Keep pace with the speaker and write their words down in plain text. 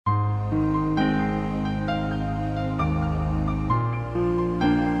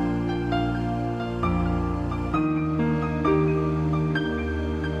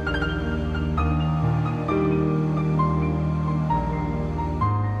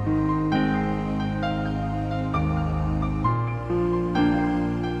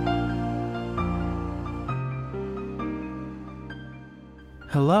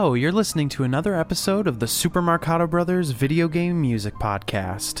Hello, you're listening to another episode of the Super Marcato Brothers Video Game Music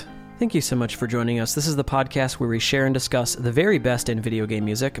Podcast. Thank you so much for joining us. This is the podcast where we share and discuss the very best in video game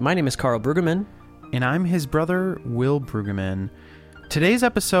music. My name is Carl Brueggemann. And I'm his brother, Will Brueggemann. Today's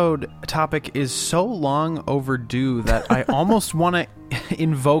episode topic is so long overdue that I almost want to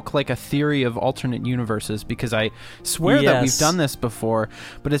invoke like a theory of alternate universes, because I swear that we've done this before,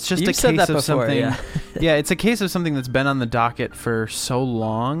 but it's just a case of something. Yeah, it's a case of something that's been on the docket for so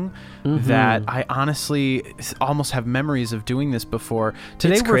long that I honestly almost have memories of doing this before.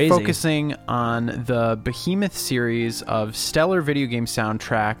 Today we're focusing on the Behemoth series of stellar video game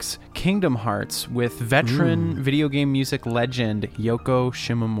soundtracks, Kingdom Hearts, with veteran video game music legend Yoko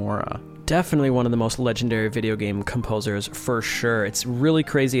Shimomura. Definitely one of the most legendary video game composers, for sure. It's really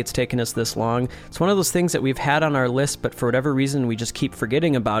crazy it's taken us this long. It's one of those things that we've had on our list, but for whatever reason, we just keep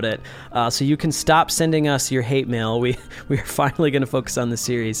forgetting about it. So you can stop sending us your hate mail. We are finally going to focus on the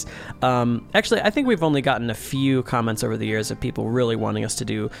series. Actually, I think we've only gotten a few comments over the years of people really wanting us to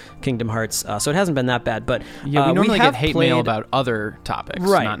do Kingdom Hearts, so it hasn't been that bad. But yeah, we normally get hate mail about other topics,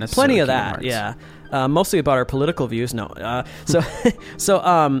 right? Not necessarily plenty of Kingdom that, Hearts. yeah. Mostly about our political views. No.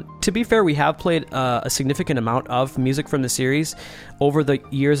 So to be fair, we have played a significant amount of music from the series over the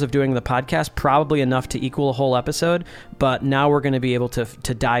years of doing the podcast, probably enough to equal a whole episode. But now we're going to be able to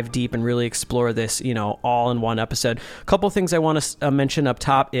dive deep and really explore this, all in one episode. A couple of things I want to mention up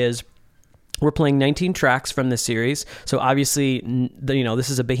top is we're playing 19 tracks from this series. So obviously, this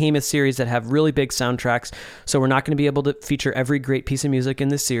is a Behemoth series that have really big soundtracks. So we're not going to be able to feature every great piece of music in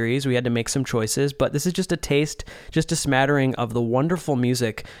this series. We had to make some choices, but this is just a taste, just a smattering of the wonderful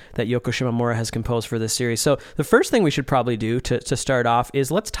music that Yoko Shimomura has composed for this series. So the first thing we should probably do to start off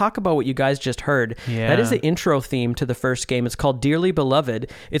is let's talk about what you guys just heard. Yeah. That is the intro theme to the first game. It's called Dearly Beloved.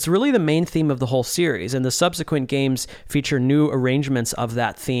 It's really the main theme of the whole series, and the subsequent games feature new arrangements of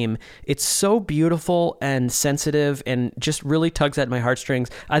that theme. It's so beautiful and sensitive and just really tugs at my heartstrings.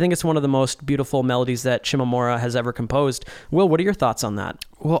 I think it's one of the most beautiful melodies that Shimomura has ever composed. Will, what are your thoughts on that?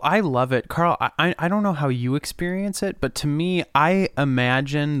 Well, I love it. Carl, I don't know how you experience it, but to me, I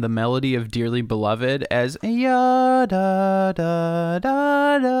imagine the melody of Dearly Beloved as ya da da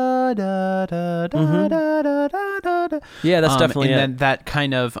da da da da da da da da. Yeah, that's definitely and then that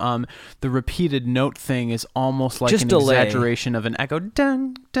kind of the repeated note thing is almost like just an delay. Exaggeration of an echo.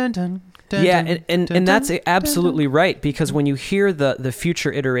 Dun dun dun. Yeah, and that's absolutely right, because when you hear the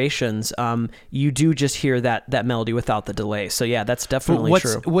future iterations, you do just hear that melody without the delay. So yeah, that's definitely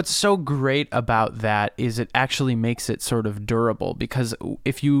true. What's so great about that is it actually makes it sort of durable, because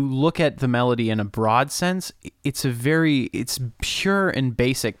if you look at the melody in a broad sense, it's pure and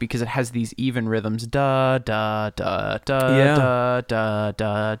basic because it has these even rhythms, da da da da da da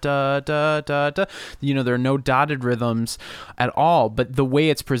da da da da da. There are no dotted rhythms at all, but the way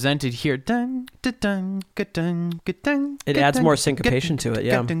it's presented here, it adds more syncopation to it.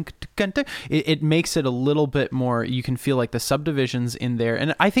 Yeah, it makes it a little bit more. You can feel like the subdivisions in there,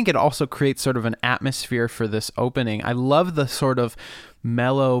 and I think it also creates sort of an atmosphere for this opening. I love the sort of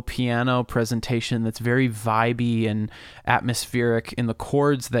mellow piano presentation that's very vibey and atmospheric in the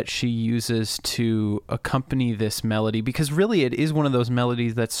chords that she uses to accompany this melody, because really it is one of those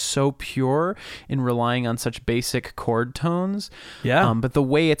melodies that's so pure in relying on such basic chord tones. Yeah. But the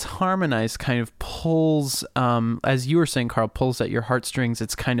way it's harmonized kind of pulls, as you were saying, Carl, pulls at your heartstrings.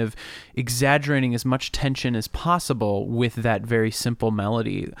 It's kind of exaggerating as much tension as possible with that very simple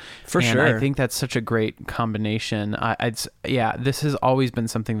melody. For and sure. I think that's such a great combination. This has always been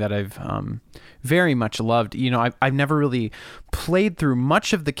something that I've very much loved. I've never really played through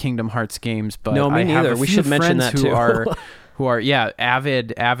much of the Kingdom Hearts games, but no, me neither. We should mention that too. who are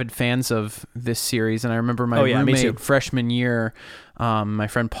avid fans of this series. And I remember my roommate freshman year, my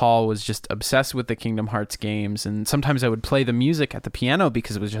friend Paul was just obsessed with the Kingdom Hearts games, and sometimes I would play the music at the piano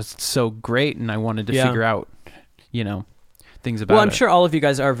because it was just so great, and I wanted to figure out things about it. Well, I'm sure all of you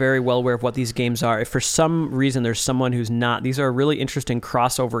guys are very well aware of what these games are. If for some reason there's someone who's not, these are really interesting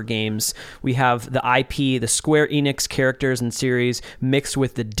crossover games. We have the IP, the Square Enix characters and series mixed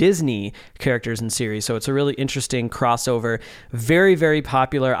with the Disney characters and series. So it's a really interesting crossover. Very, very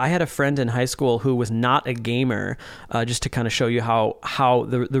popular. I had a friend in high school who was not a gamer, just to kind of show you how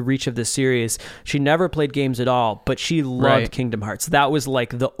the reach of this series. She never played games at all, but she loved Kingdom Hearts. That was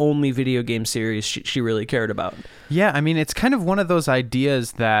like the only video game series she really cared about. Yeah, I mean, it's kind of one of those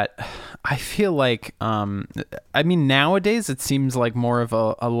ideas that I feel like, nowadays it seems like more of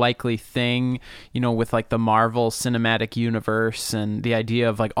a likely thing, with like the Marvel Cinematic Universe and the idea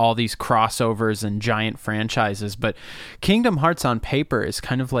of like all these crossovers and giant franchises. But Kingdom Hearts on paper is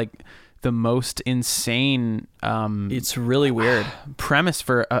kind of like the most insane It's really weird. premise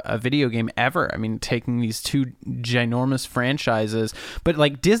for a video game ever. I mean, taking these two ginormous franchises, but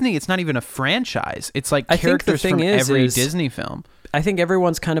like Disney, it's not even a franchise. It's like I think the characters thing from is every Disney film. I think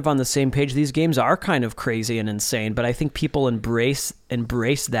everyone's kind of on the same page. These games are kind of crazy and insane, but I think people embrace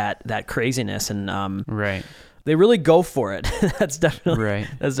that craziness, and Right. they really go for it. That's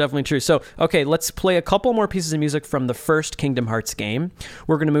definitely true. So, okay, let's play a couple more pieces of music from the first Kingdom Hearts game.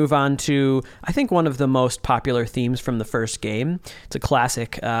 We're going to move on to, I think, one of the most popular themes from the first game. It's a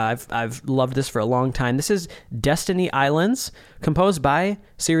classic. I've loved this for a long time. This is Destiny Islands, composed by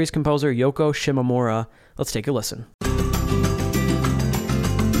series composer Yoko Shimomura. Let's take a listen.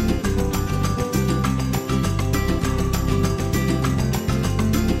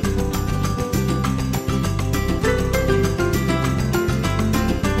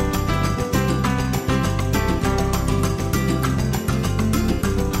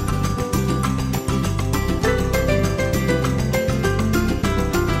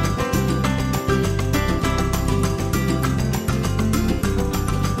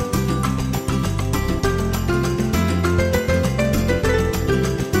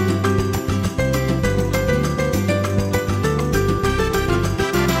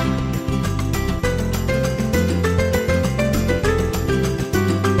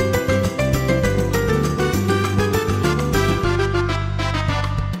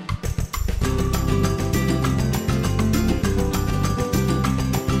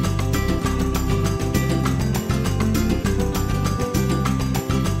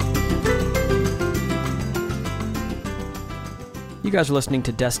 You guys are listening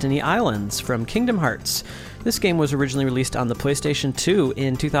to Destiny Islands from Kingdom Hearts. This game was originally released on the PlayStation 2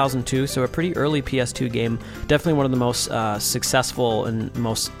 in 2002, so a pretty early PS2 game. Definitely one of the most successful and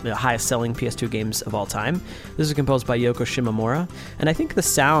most highest-selling PS2 games of all time. This is composed by Yoko Shimomura, and I think the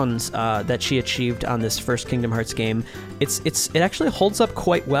sounds that she achieved on this first Kingdom Hearts game, it actually holds up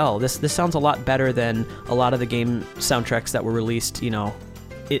quite well. This sounds a lot better than a lot of the game soundtracks that were released,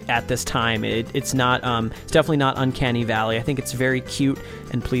 at this time. It's not it's definitely not Uncanny Valley. I think it's very cute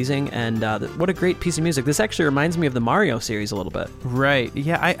and pleasing, and what a great piece of music. This actually reminds me of the Mario series a little bit. Right.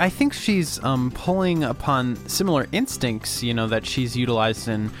 Yeah, I think she's pulling upon similar instincts, that she's utilized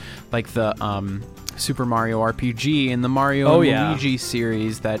in like the Super Mario RPG and the Mario and Luigi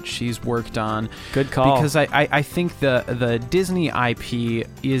series that she's worked on. Good call. Because I think the Disney IP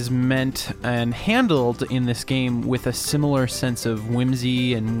is meant and handled in this game with a similar sense of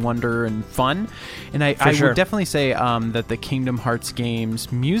whimsy and wonder and fun. And I would definitely say that the Kingdom Hearts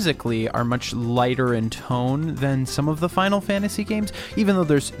games musically are much lighter in tone than some of the Final Fantasy games, even though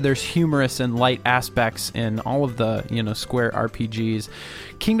there's humorous and light aspects in all of the Square RPGs.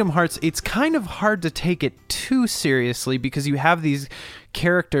 Kingdom Hearts, it's kind of hard to take it too seriously because you have these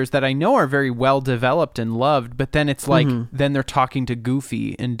characters that I know are very well developed and loved, but then it's like then they're talking to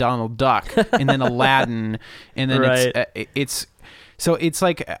Goofy and Donald Duck and then Aladdin, and then it's so it's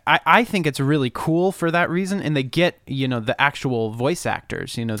like I think it's really cool for that reason, and they get the actual voice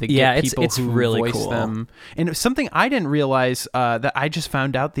actors, they get people it's who really voice cool. them. And something I didn't realize that I just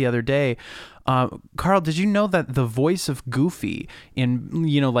found out the other day. Carl, did you know that the voice of Goofy in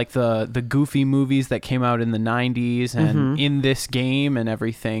like the Goofy movies that came out in the 90s and in this game and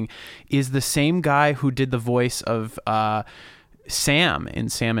everything is the same guy who did the voice of Sam in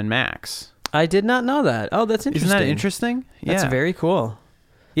Sam and Max? I did not know that. Oh, that's interesting. Isn't that interesting? That's very cool.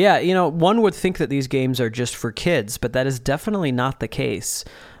 Yeah, one would think that these games are just for kids, but that is definitely not the case.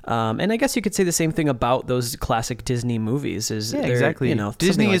 And I guess you could say the same thing about those classic Disney movies. Exactly.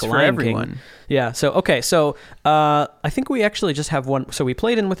 Disney like is for Lion everyone. King. Yeah. So I think we actually just have one. So we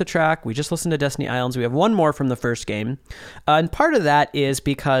played in with the track. We just listened to Destiny Islands. We have one more from the first game, and part of that is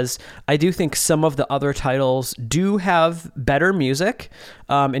because I do think some of the other titles do have better music,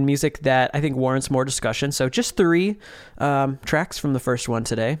 and music that I think warrants more discussion. So just 3 tracks from the first one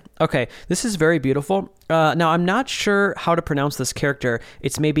today. Okay, this is very beautiful. Now, I'm not sure how to pronounce this character.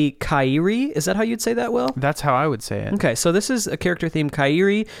 It's maybe Kairi. Is that how you'd say that, Will? That's how I would say it. Okay, so this is a character theme,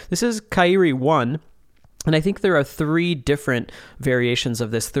 Kairi. This is Kairi 1. And I think there are 3 different variations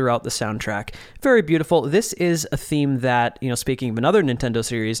of this throughout the soundtrack. Very beautiful. This is a theme that, speaking of another Nintendo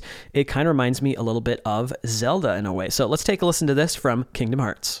series, it kind of reminds me a little bit of Zelda in a way. So let's take a listen to this from Kingdom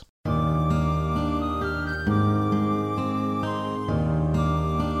Hearts.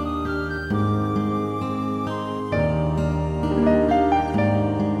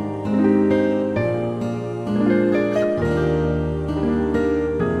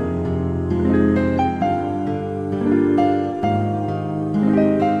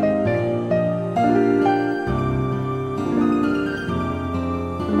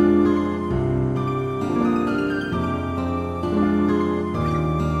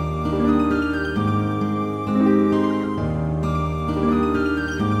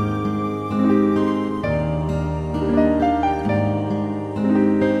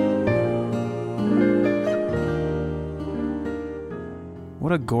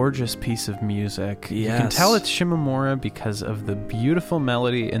 what a gorgeous piece of music. Yes. You can tell it's Shimomura because of the beautiful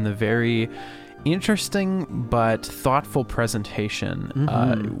melody and the very interesting but thoughtful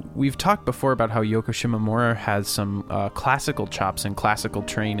presentation. We've talked before about how Yoko Shimomura has some classical chops and classical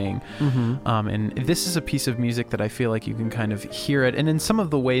training, and this is a piece of music that I feel like you can kind of hear it, and in some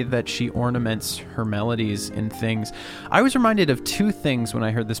of the way that she ornaments her melodies in things. I was reminded of two things when I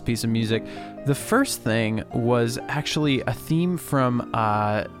heard this piece of music. The first thing was actually a theme from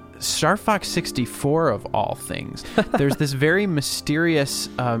Star Fox 64 of all things. There's this very mysterious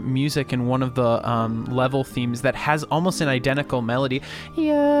music in one of the level themes that has almost an identical melody.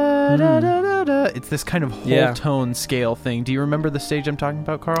 It's this kind of whole tone scale thing. Do you remember the stage I'm talking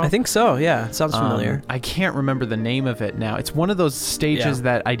about, Carl? I think so, yeah. It sounds familiar. I can't remember the name of it now. It's one of those stages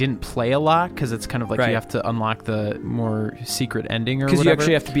that I didn't play a lot because it's kind of like you have to unlock the more secret ending or whatever. Because you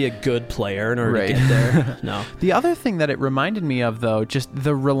actually have to be a good player in order to get there. No. The other thing that it reminded me of, though, just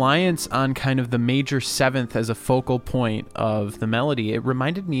the reliance on kind of the major seventh as a focal point of the melody, it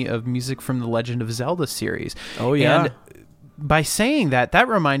reminded me of music from the Legend of Zelda series. Oh, yeah. And by saying that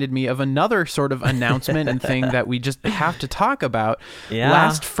reminded me of another sort of announcement and thing that we just have to talk about. Yeah.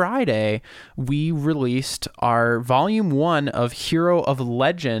 Last Friday, we released our Volume 1 of Hero of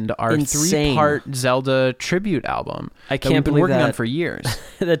Legend, our three-part Zelda tribute album. I can't believe we've been working that. on for years.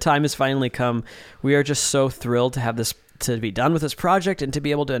 The time has finally come. We are just so thrilled to have this, to be done with this project and to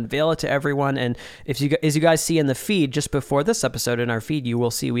be able to unveil it to everyone. And as you guys see in the feed, just before this episode in our feed, you will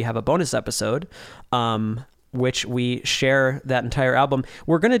see we have a bonus episode, which we share that entire album.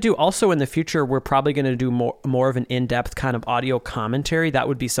 We're going to do also in the future, we're probably going to do more of an in-depth kind of audio commentary. That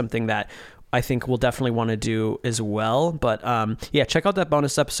would be something that I think we'll definitely want to do as well. But check out that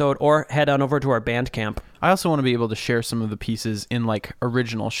bonus episode or head on over to our Bandcamp. I also want to be able to share some of the pieces in like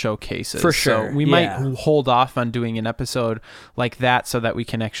original showcases. For sure. So we might hold off on doing an episode like that so that we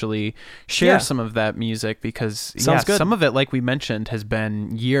can actually share some of that music because some of it, like we mentioned, has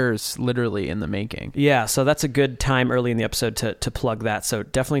been years literally in the making. Yeah, so that's a good time early in the episode to plug that. So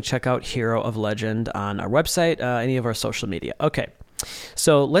definitely check out Hero of Legend on our website, any of our social media. Okay.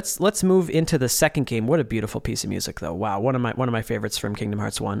 So let's move into the second game. What a beautiful piece of music, though. Wow, one of my favorites from Kingdom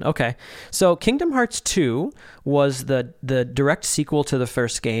Hearts 1. Okay, so Kingdom Hearts 2 was the direct sequel to the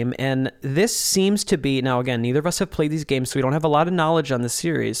first game, and this seems to be, now again, neither of us have played these games, so we don't have a lot of knowledge on the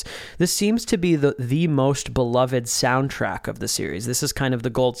series. This seems to be the most beloved soundtrack of the series. This is kind of the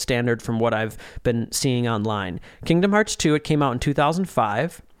gold standard from what I've been seeing online. Kingdom Hearts 2, it came out in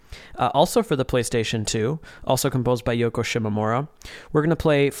 2005. Also for the PlayStation 2, also composed by Yoko Shimomura. We're going to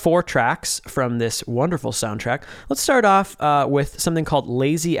play 4 tracks from this wonderful soundtrack. Let's start off with something called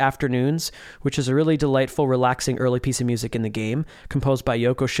Lazy Afternoons, which is a really delightful, relaxing early piece of music in the game, composed by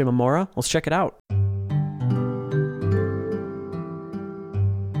Yoko Shimomura. Let's check it out.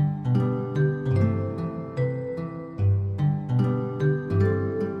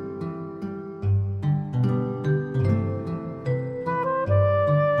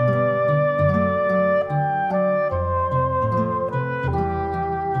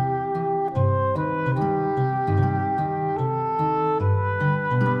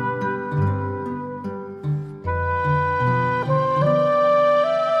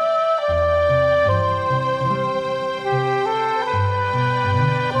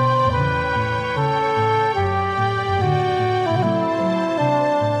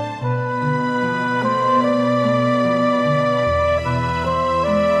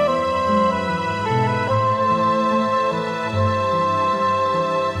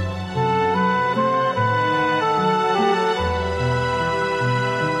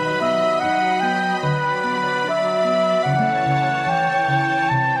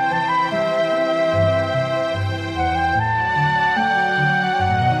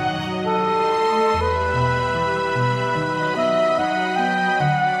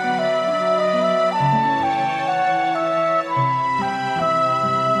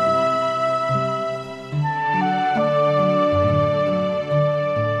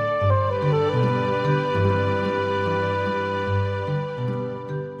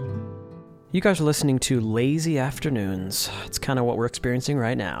 You guys are listening to Lazy Afternoons. It's kind of what we're experiencing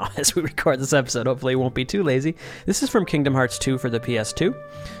right now as we record this episode. Hopefully it won't be too lazy. This is from Kingdom Hearts 2 for the PS2,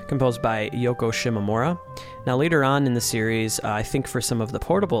 composed by Yoko Shimomura. Now later on in the series, I think for some of the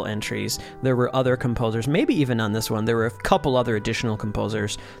portable entries, there were other composers, maybe even on this one, there were a couple other additional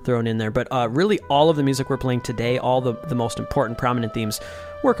composers thrown in there, but really all of the music we're playing today, all the most important prominent themes,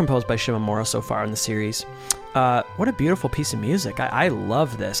 were composed by Shimomura so far in the series. What a beautiful piece of music. I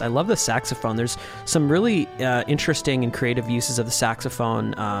love this. I love the saxophone. There's some really interesting and creative uses of the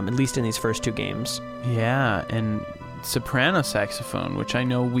saxophone, at least in these first 2 games. Yeah, and soprano saxophone, which I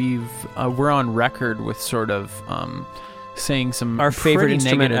know we're on record with sort of saying some our favorite pretty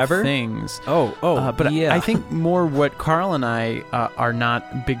instrument negative ever things. But I think more what Carl and I are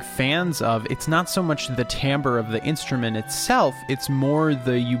not big fans of, it's not so much the timbre of the instrument itself, it's more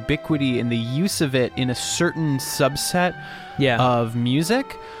the ubiquity and the use of it in a certain subset of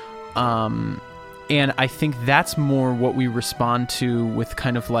music. And I think that's more what we respond to with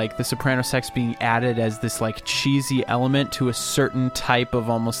kind of like the soprano sax being added as this like cheesy element to a certain type of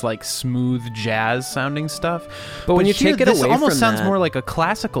almost like smooth jazz sounding stuff. But when you take it away from that, this almost sounds more like a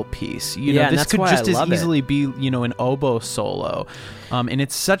classical piece. You know, this could just as easily be, you know, an oboe solo. And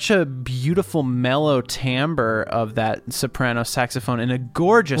it's such a beautiful mellow timbre of that soprano saxophone and a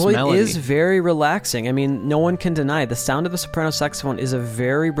gorgeous melody. It is very relaxing. I mean, no one can deny the sound of the soprano saxophone is a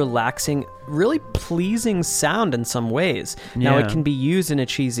very relaxing, really pleasing sound in some ways. Now, it can be used in a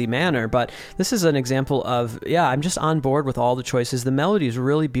cheesy manner, but this is an example of, I'm just on board with all the choices. The melody is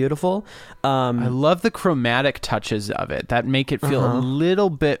really beautiful. I love the chromatic touches of it that make it feel a little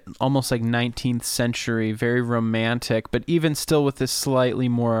bit almost like 19th century, very romantic, but even still with this slightly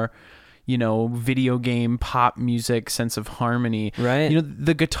more, you know, video game pop music sense of harmony. Right. You know,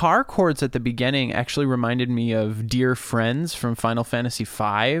 the guitar chords at the beginning actually reminded me of Dear Friends from Final Fantasy V.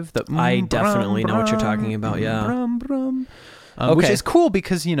 I definitely know what you're talking about, which is cool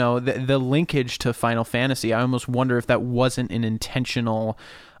because, you know, the linkage to Final Fantasy, I almost wonder if that wasn't an intentional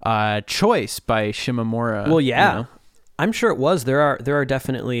choice by Shimomura. Well, yeah. You know? I'm sure it was. There are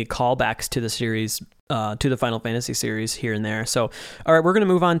definitely callbacks to the series, to the Final Fantasy series here and there. So, all right, we're going to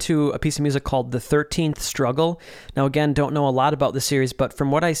move on to a piece of music called The 13th Struggle. Now, again, don't know a lot about the series, but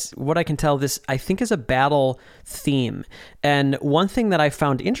from what I can tell, this, I think, is a battle theme. And one thing that I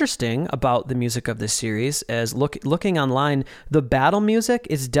found interesting about the music of this series is looking online, the battle music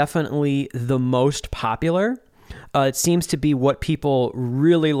is definitely the most popular. It seems to be what people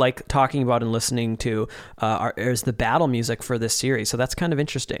really like talking about and listening to is the battle music for this series. So that's kind of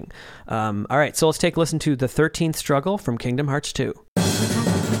interesting. All right, so let's take a listen to The 13th Struggle from Kingdom Hearts 2.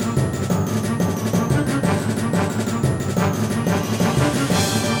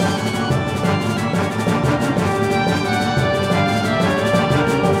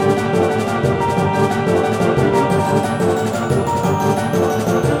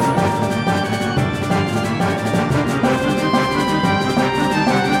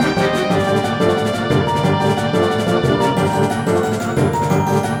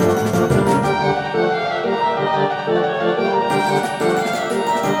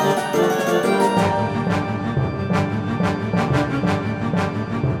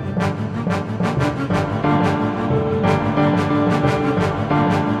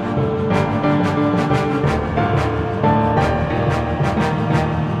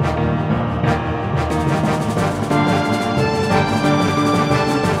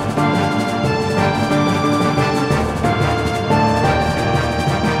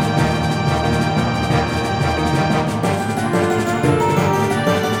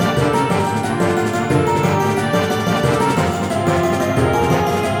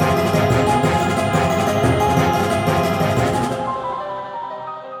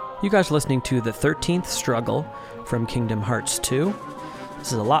 You guys are listening to The 13th Struggle from Kingdom Hearts 2.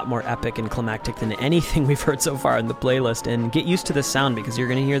 This is a lot more epic and climactic than anything we've heard so far in the playlist, and get used to this sound because you're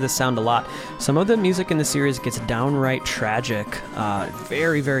going to hear this sound a lot. Some of the music in the series gets downright tragic,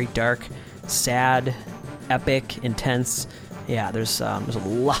 very, very dark, sad, epic, intense. Yeah, there's a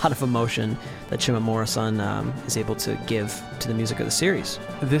lot of emotion that Shimomura-san is able to give to the music of the series.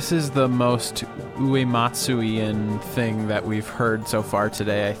 This is the most Uematsu-ian thing that we've heard so far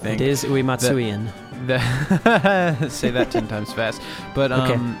today, I think. It is Uematsu-ian. Say that 10 times fast. But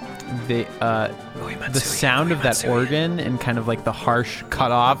the sound of that organ and kind of like the harsh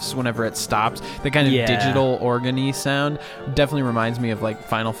cutoffs whenever it stops, the kind of digital organ-y sound definitely reminds me of like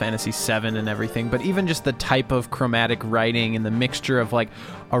Final Fantasy VII and everything. But even just the type of chromatic writing and the mixture of like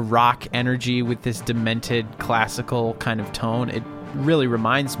a rock energy with this demented classical kind of tone, it really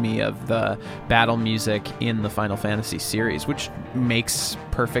reminds me of the battle music in the Final Fantasy series, which makes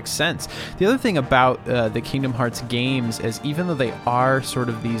perfect sense. The other thing about the Kingdom Hearts games is even though they are sort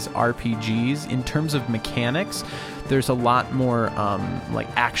of these RPGs, in terms of mechanics, there's a lot more like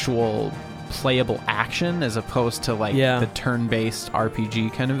actual playable action as opposed to like the turn-based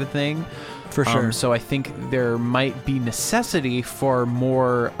RPG kind of a thing. For sure. So I think there might be necessity for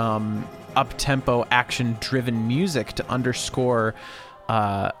more up-tempo, action-driven music to underscore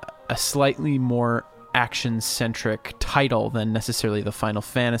a slightly more action-centric title than necessarily the Final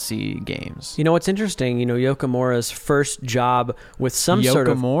Fantasy games. You know, what's interesting, Yokomura's first job with some sort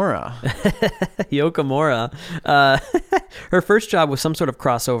of... Yokomura. Her first job with some sort of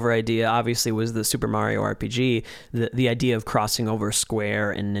crossover idea, obviously, was the Super Mario RPG, the idea of crossing over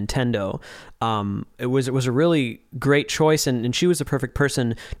Square and Nintendo. It was a really great choice, and she was the perfect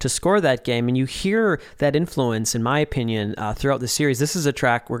person to score that game. And you hear that influence, in my opinion, throughout the series. This is a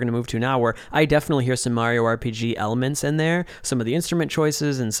track we're going to move to now where I definitely hear some Mario RPG elements in there, some of the instrument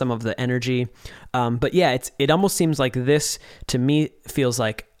choices and some of the energy. But yeah, it almost seems like this, to me, feels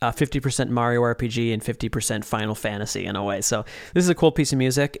like 50% Mario RPG and 50% Final Fantasy in a way. So this is a cool piece of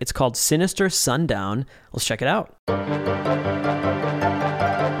music. It's called Sinister Sundown. Let's check it out.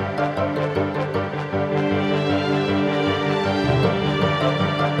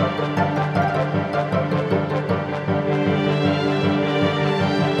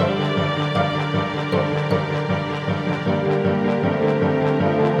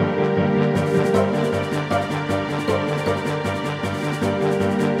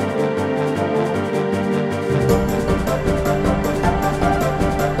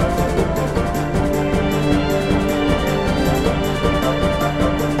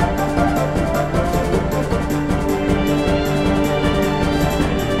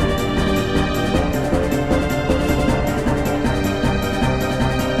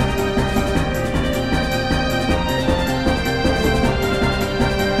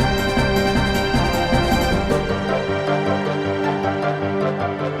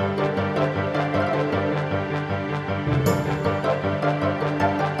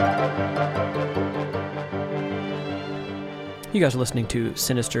 You guys are listening to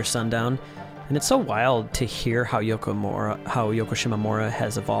Sinister Sundown, and it's so wild to hear how Yoko Shimomura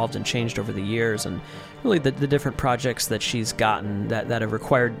has evolved and changed over the years, and really the different projects that she's gotten that have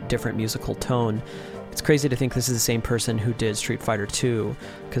required different musical tone. It's crazy to think this is the same person who did Street Fighter II,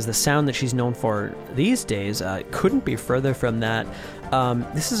 because the sound that she's known for these days couldn't be further from that.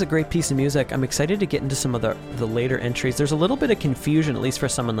 This is a great piece of music. I'm excited to get into some of the later entries. There's a little bit of confusion, at least for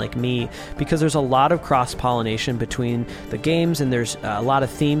someone like me, because there's a lot of cross-pollination between the games, and there's a lot of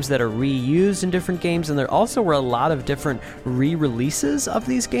themes that are reused in different games, and there also were a lot of different re-releases of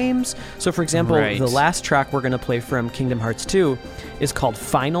these games. So, for example, the last track we're going to play from Kingdom Hearts 2 is called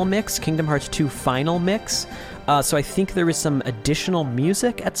Final Mix, Kingdom Hearts 2 Final Mix. So I think there is some additional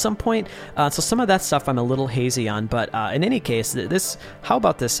music at some point. So some of that stuff I'm a little hazy on, but in any case, how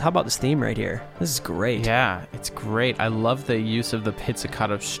about this theme right here? This is great. Yeah, it's great. I love the use of the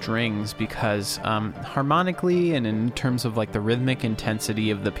pizzicato strings because harmonically and in terms of like the rhythmic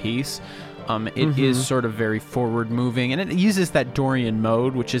intensity of the piece, it is sort of very forward moving, and it uses that Dorian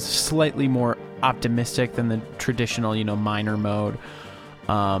mode, which is slightly more optimistic than the traditional, minor mode.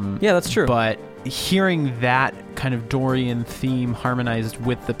 Yeah, that's true. But hearing that kind of Dorian theme harmonized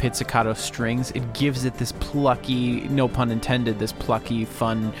with the pizzicato strings, it gives it this plucky, no pun intended, this plucky,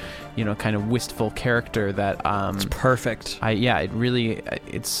 fun, kind of wistful character that it's perfect.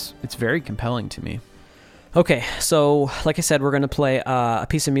 It's very compelling to me. Okay, so like I said, we're going to play a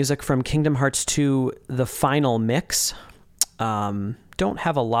piece of music from Kingdom Hearts 2, The Final Mix. Don't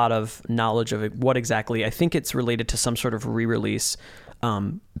have a lot of knowledge of it, what exactly. I think it's related to some sort of re-release.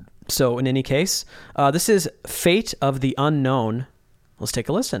 So in any case, this is Fate of the Unknown. Let's take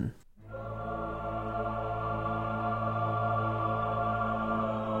a listen.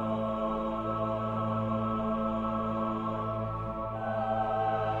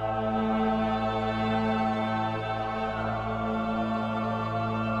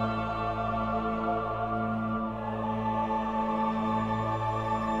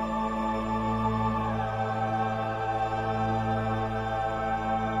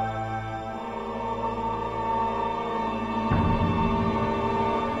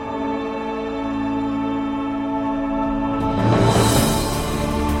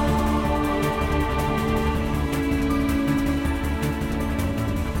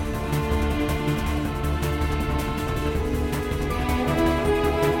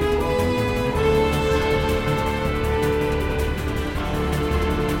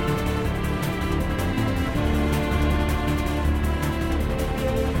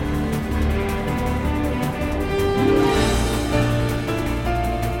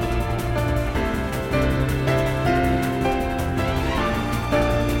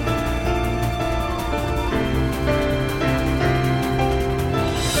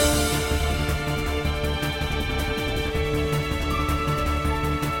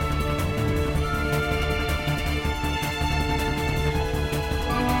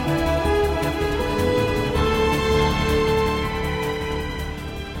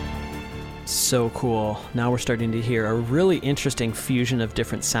 so cool. Now we're starting to hear a really interesting fusion of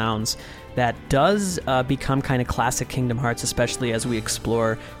different sounds that does become kind of classic Kingdom Hearts, especially as we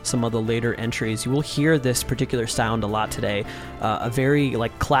explore some of the later entries. You will hear this particular sound a lot today. A very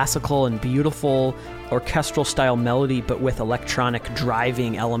like classical and beautiful orchestral style melody, but with electronic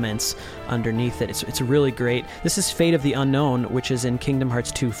driving elements underneath it. It's really great. This is Fate of the Unknown, which is in Kingdom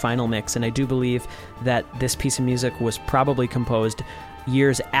Hearts 2 Final Mix, and I do believe that this piece of music was probably composed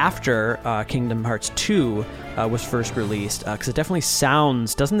years after Kingdom Hearts 2 was first released, because it definitely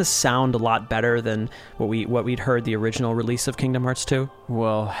doesn't this sound a lot better than what we'd heard the original release of Kingdom Hearts 2?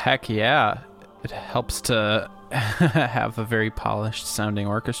 Well, heck yeah. It helps to have a very polished sounding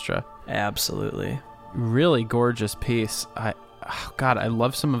orchestra. Absolutely. Really gorgeous piece. I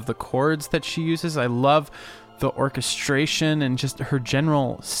love some of the chords that she uses. I love the orchestration and just her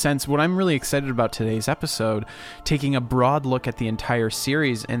general sense. What I'm really excited about today's episode, taking a broad look at the entire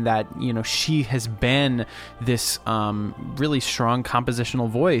series, and that, you know, she has been this really strong compositional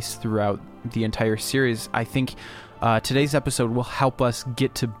voice throughout the entire series. I think today's episode will help us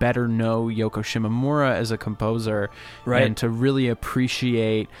get to better know Yoko Shimomura as a composer, right, and to really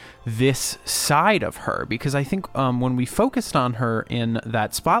appreciate this side of her, because I think when we focused on her in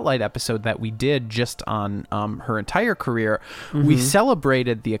that Spotlight episode that we did just on her entire career, we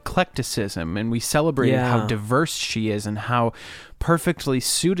celebrated the eclecticism, and we celebrated how diverse she is and how perfectly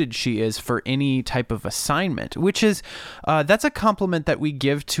suited she is for any type of assignment, which is that's a compliment that we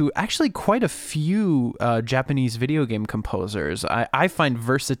give to actually quite a few Japanese video game composers. I find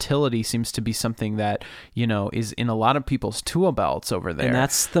versatility seems to be something that, you know, is in a lot of people's tool belts over there, and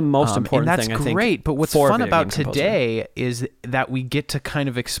that's the most important thing, I think. And that's great, but what's fun about today is that we get to kind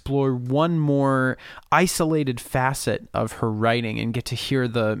of explore one more isolated facet of her writing and get to hear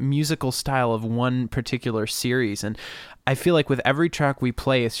the musical style of one particular series. And I feel like with every track we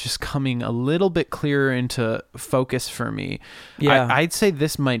play, it's just coming a little bit clearer into focus for me. Yeah. I'd say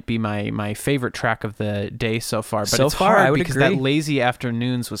this might be my favorite track of the day so far. But so it's far, hard I would because agree. that Lazy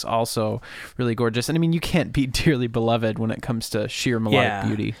Afternoons was also really gorgeous. And I mean, you can't beat Dearly Beloved when it comes to sheer melodic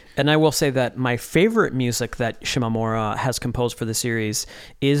beauty. And I will say that my favorite music that Shimomura has composed for the series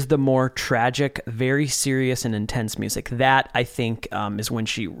is the more tragic, very serious and intense music. That, I think, is when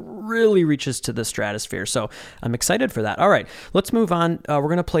she really reaches to the stratosphere. So I'm excited for that. All right, let's move on. We're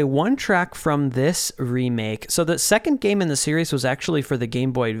going to play one track from this remake. So the second game in the series was actually for the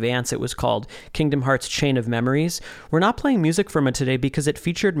Game Boy Advance. It was called Kingdom Hearts Chain of Memories. We're not playing music from it today because it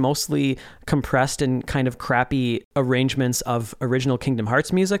featured mostly compressed and kind of crappy arrangements of original Kingdom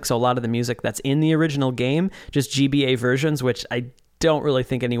Hearts music. So a lot of the music that's in the original game, just GBA versions, which I don't really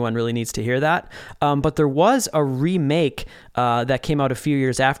think anyone really needs to hear that. But there was a remake that came out a few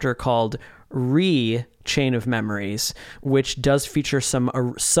years after called Chain of Memories, which does feature some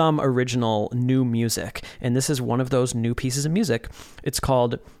original new music. And this is one of those new pieces of music. It's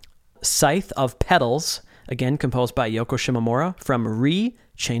called Scythe of Petals, again composed by Yoko Shimomura from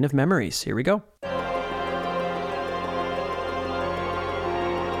Chain of Memories. Here we go.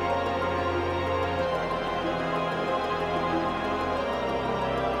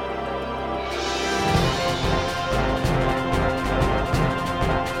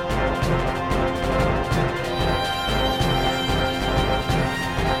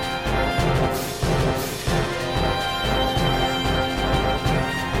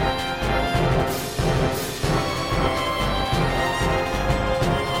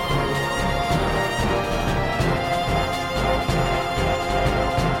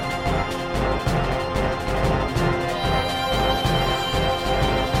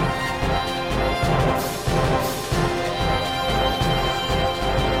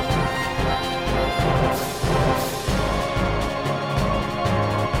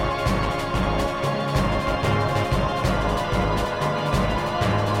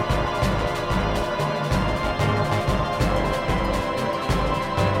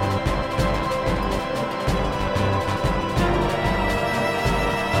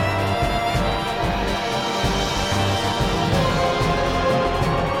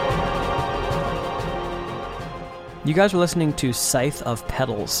 You guys were listening to Scythe of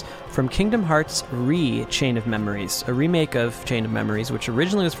Petals from Kingdom Hearts Chain of Memories, a remake of Chain of Memories, which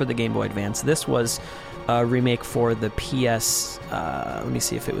originally was for the Game Boy Advance. This was a remake for the PS, let me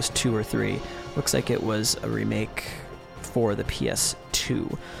see if it was 2 or 3. Looks like it was a remake for the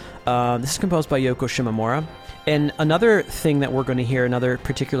PS2. This is composed by Yoko Shimomura. And another thing that we're going to hear, another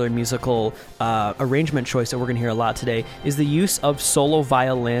particular musical arrangement choice that we're going to hear a lot today, is the use of solo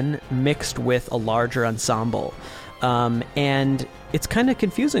violin mixed with a larger ensemble. And it's kind of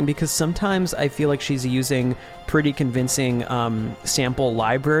confusing because sometimes I feel like she's using pretty convincing sample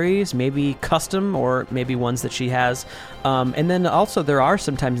libraries, maybe custom or maybe ones that she has. And then also there are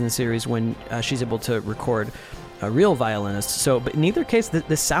some times in the series when she's able to record a real violinist. So, but in either case,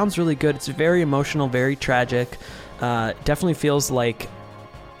 this sounds really good. It's very emotional, very tragic. Definitely feels like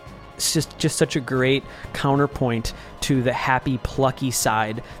it's just such a great counterpoint to the happy, plucky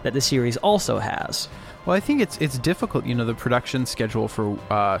side that the series also has. Well, I think it's difficult, the production schedule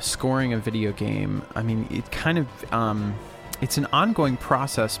for scoring a video game. I mean, it kind of it's an ongoing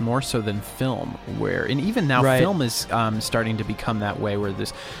process more so than film, and even now film is starting to become that way, where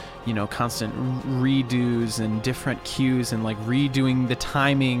there's constant redos and different cues and like redoing the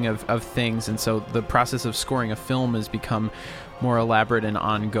timing of things, and so the process of scoring a film has become more elaborate and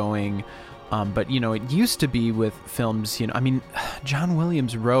ongoing. But it used to be with films, John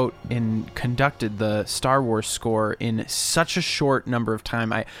Williams wrote and conducted the Star Wars score in such a short number of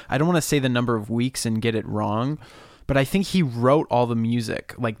time. I don't want to say the number of weeks and get it wrong, but I think he wrote all the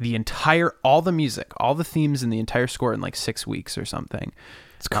music, like all the themes and the entire score in like 6 weeks or something.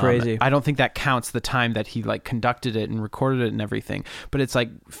 It's crazy. I don't think that counts the time that he like conducted it and recorded it and everything. But it's like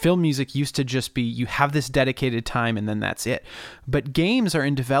film music used to just be, you have this dedicated time and then that's it. But games are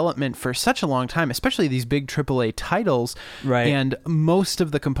in development for such a long time, especially these big AAA titles. Right. And most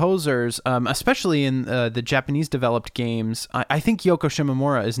of the composers, especially in the Japanese developed games, I think Yoko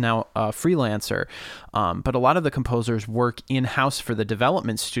Shimomura is now a freelancer. But a lot of the composers work in-house for the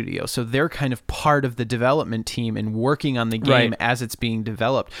development studio. So they're kind of part of the development team and working on the game as it's being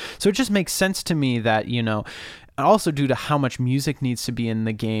developed. So it just makes sense to me that, also due to how much music needs to be in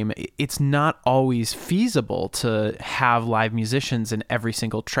the game, it's not always feasible to have live musicians in every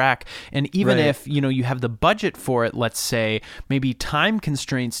single track. And even if, you have the budget for it, let's say, maybe time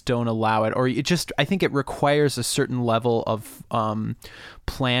constraints don't allow it, or I think it requires a certain level of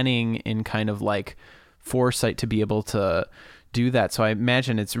planning and kind of like foresight to be able to do that. So I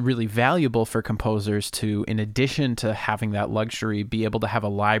imagine it's really valuable for composers to, in addition to having that luxury, be able to have a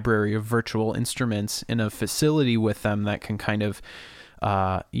library of virtual instruments in a facility with them that can kind of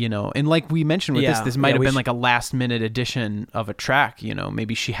and like we mentioned with this might have been like a last minute addition of a track,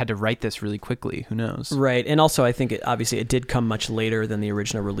 maybe she had to write this really quickly, who knows. Right. And also I think it did come much later than the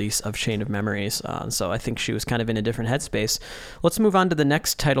original release of Chain of Memories, so I think she was kind of in a different headspace. Let's move on to the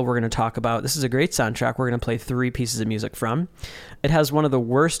next title we're going to talk about. This is a great soundtrack we're going to play 3 pieces of music from. It has one of the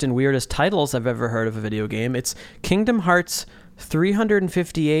worst and weirdest titles I've ever heard of a video game. It's Kingdom Hearts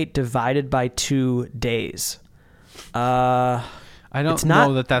 358 divided by 2 days. I don't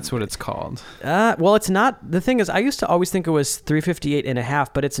know that's what it's called. Well, it's not. The thing is, I used to always think it was 358 and a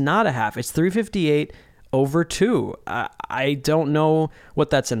half, but it's not a half. It's 358 over 2. I don't know what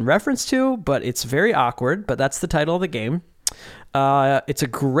that's in reference to, but it's very awkward, but that's the title of the game. It's a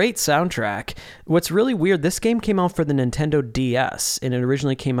great soundtrack. What's really weird, this game came out for the Nintendo DS, and it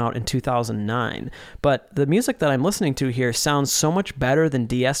originally came out in 2009. But the music that I'm listening to here sounds so much better than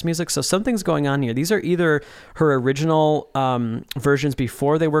DS music, so something's going on here. These are either her original versions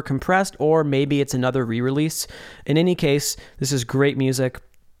before they were compressed, or maybe it's another re-release. In any case, this is great music.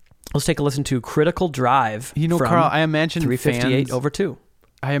 Let's take a listen to Critical Drive. Carl, I imagine 358 over 2.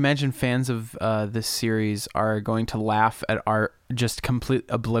 I imagine fans of this series are going to laugh at our just complete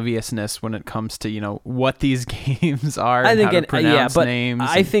obliviousness when it comes to what these games are. I think how to pronounce names.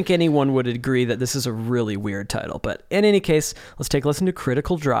 I think anyone would agree that this is a really weird title. But in any case, let's take a listen to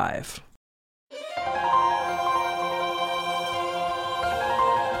Critical Drive.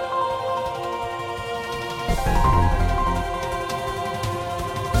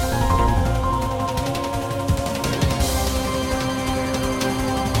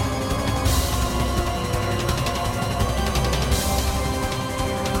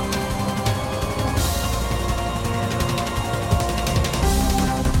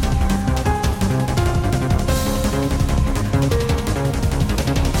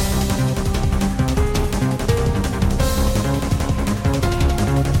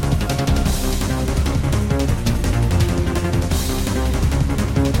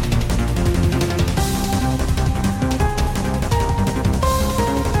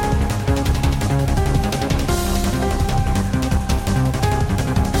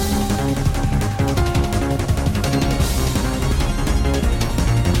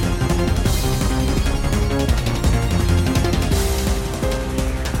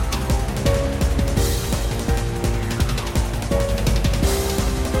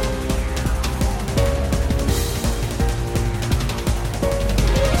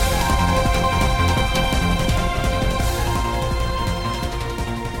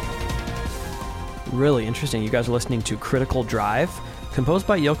 Really interesting. You guys are listening to Critical Drive, composed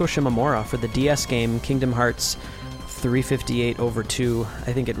by Yoko Shimomura for the DS game Kingdom Hearts 358 over 2.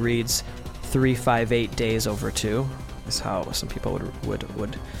 I think it reads 358 days over 2 is how some people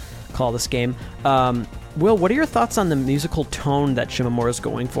would call this game. Will, what are your thoughts on the musical tone that Shimomura is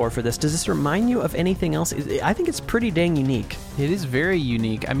going for this? Does this remind you of anything else? I think it's pretty dang unique. It is very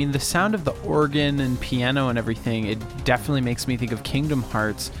unique. I mean, the sound of the organ and piano and everything, it definitely makes me think of Kingdom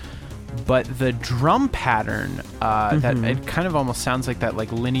Hearts. But the drum pattern, that it kind of almost sounds like that like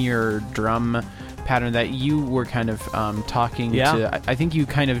linear drum pattern that you were kind of talking to. I think you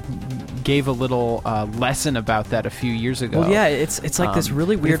kind of gave a little lesson about that a few years ago. Well, yeah, it's like this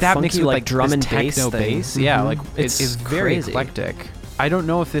really weird, that funky, mixed with, like drum and bass techno thing. bass. Yeah, like it's very crazy. eclectic. I don't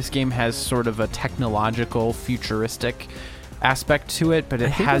know if this game has sort of a technological, futuristic aspect to it, but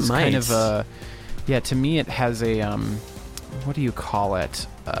it has kind of a. Yeah, to me, it has a what do you call it?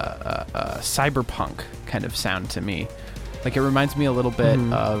 Cyberpunk kind of sound to me. Like it reminds me a little bit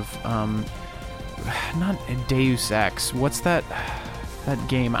of not Deus Ex. What's that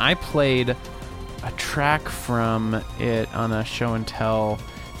game? I played a track from it on a show and tell.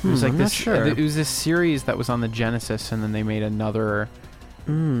 It was like this. It was this series that was on the Genesis, and then they made another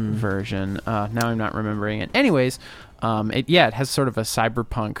version. Now I'm not remembering it. Anyways, it has sort of a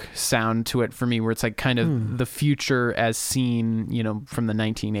cyberpunk sound to it for me, where it's like kind of the future as seen, from the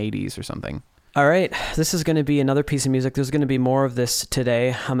 1980s or something. All right, this is going to be another piece of music. There's going to be more of this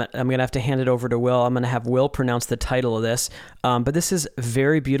today. I'm going to have to hand it over to Will. I'm going to have Will pronounce the title of this. But this is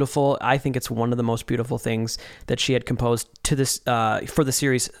very beautiful. I think it's one of the most beautiful things that she had composed to this for the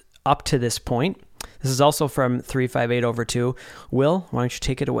series up to this point. This is also from 358 over 2. Will, why don't you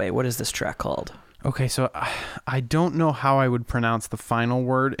take it away? What is this track called? Okay, so I don't know how I would pronounce the final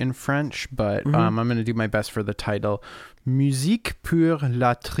word in French, but I'm going to do my best for the title. Musique pour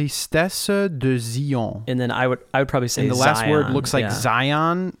la tristesse de Zion. And then I would probably say and the Zion. last word looks like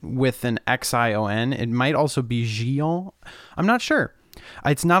Zion with an Xion. It might also be Gion. I'm not sure.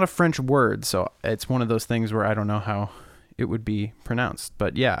 It's not a French word, so it's one of those things where I don't know how it would be pronounced.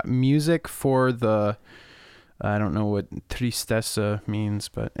 But yeah, music for the... I don't know what tristesse means,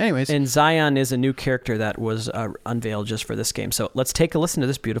 but anyways. And Zion is a new character that was unveiled just for this game. So let's take a listen to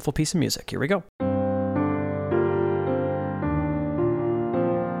this beautiful piece of music. Here we go.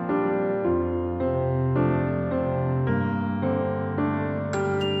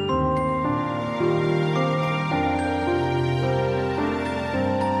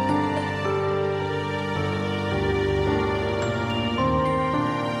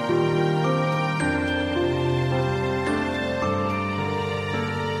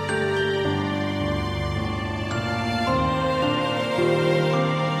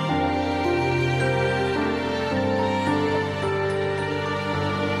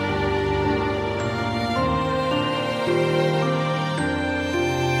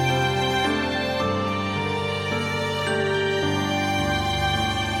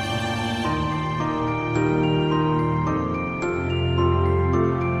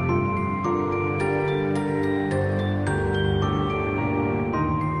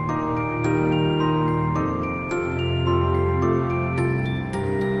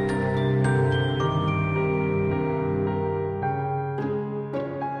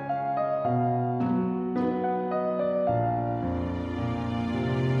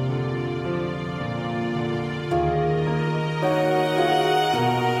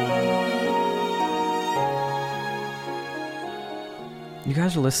 You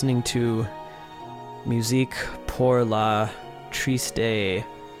guys are listening to Musique pour la Triste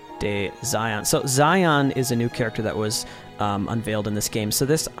de Zion. So Zion is a new character that was unveiled in this game. So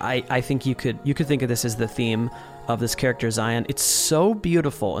this, I think you could think of this as the theme of this character, Zion. It's so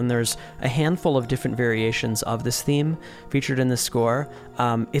beautiful, and there's a handful of different variations of this theme featured in the score.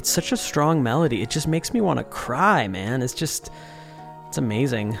 It's such a strong melody. It just makes me want to cry, man. It's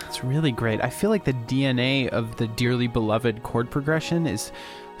amazing. It's really great. I feel like the DNA of the Dearly Beloved chord progression is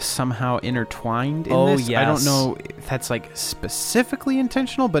somehow intertwined in this. Yes. I don't know if that's like specifically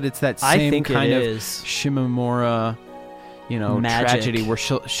intentional, but it's that same kind of Shimomura, magic. Tragedy where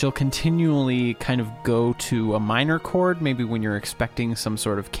she'll continually kind of go to a minor chord, maybe when you're expecting some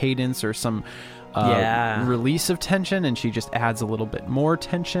sort of cadence or some release of tension, and she just adds a little bit more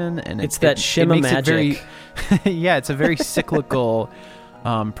tension, and it's that Shima magic. It's a very cyclical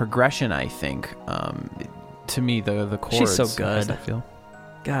progression, I think. To me, the chords. She's so good. I feel.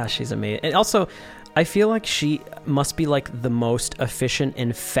 Gosh, she's amazing. And also, I feel like she must be like the most efficient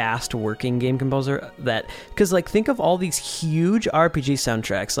and fast working game composer because like think of all these huge RPG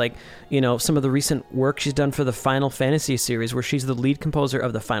soundtracks, like, you know, some of the recent work she's done for the Final Fantasy series, where she's the lead composer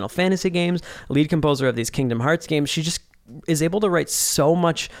of the Final Fantasy games, lead composer of these Kingdom Hearts games. She just is able to write so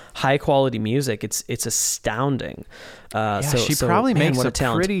much high quality music. It's astounding. She probably makes a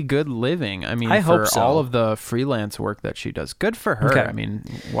pretty good living. I mean, for all of the freelance work that she does, good for her. Okay. I mean,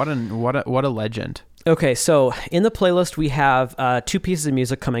 what a legend. Okay, so in the playlist we have 2 pieces of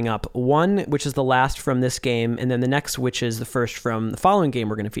music coming up. One, which is the last from this game, and then the next, which is the first from the following game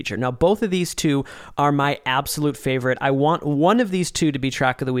we're going to feature. Now, both of these 2 are my absolute favorite. I want one of these 2 to be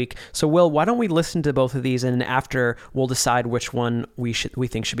track of the week. So, Will, why don't we listen to both of these, and after we'll decide which one we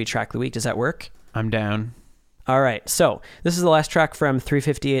think should be track of the week. Does that work? I'm down. All right, so this is the last track from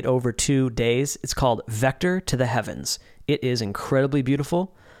 358 over 2 days. It's called Vector to the Heavens. It is incredibly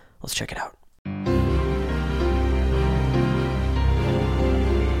beautiful. Let's check it out.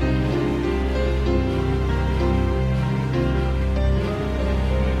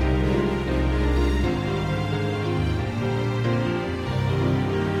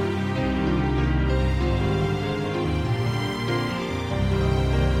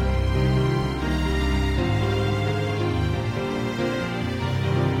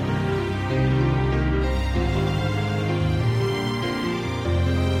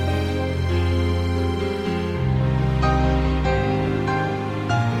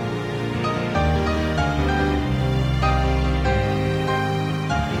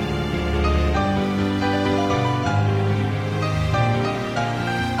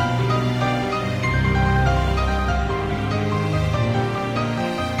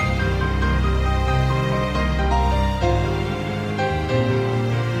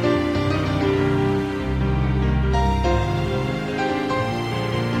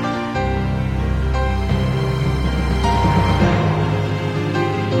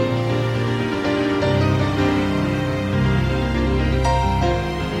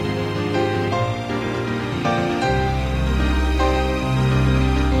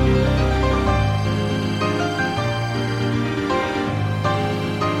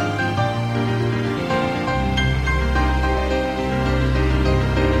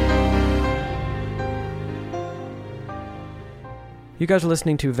 You guys are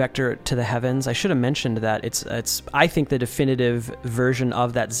listening to Vector to the Heavens. I should have mentioned that it's I think the definitive version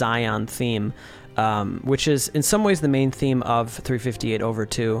of that Zion theme, which is in some ways the main theme of 358 over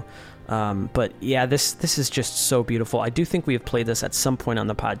 2. But yeah, this is just so beautiful. I do think we have played this at some point on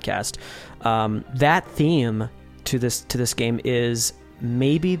the podcast. That theme to this game is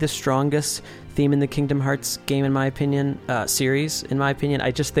maybe the strongest theme in the Kingdom Hearts game, in my opinion, series. In my opinion,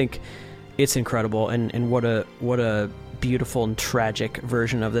 I just think it's incredible, and what a beautiful and tragic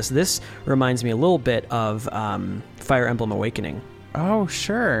version of this. This reminds me a little bit of Fire Emblem Awakening. Oh,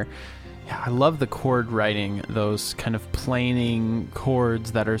 sure. Yeah, I love the chord writing, those kind of planing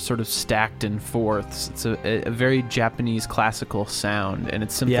chords that are sort of stacked in fourths. It's a very Japanese classical sound, and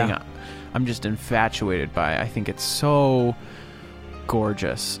it's something I'm just infatuated by. I think it's so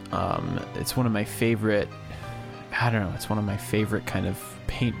gorgeous. It's one of my favorite, it's one of my favorite kind of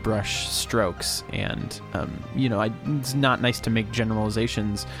paintbrush strokes, and it's not nice to make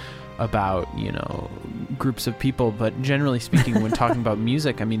generalizations about groups of people, but generally speaking, when talking about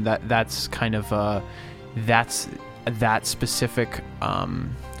music, I mean that's kind of that's that specific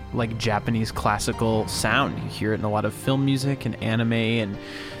like Japanese classical sound. You hear it in a lot of film music and anime and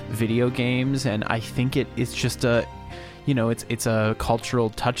video games, and I think it's just it's a cultural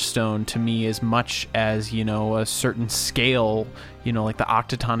touchstone to me, as much as a certain scale, like the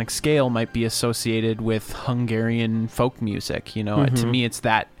octatonic scale might be associated with Hungarian folk music. To me it's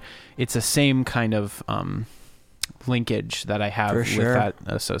the same kind of linkage that I have with that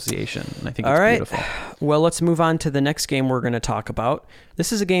association, and I think it's beautiful. Well, let's move on to the next game we're going to talk about.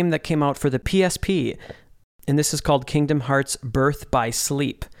 This is a game that came out for the PSP, and this is called Kingdom Hearts Birth by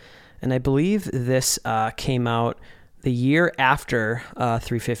Sleep, and I believe this came out the year after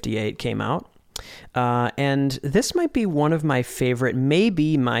 358 came out. And this might be one of my favorite,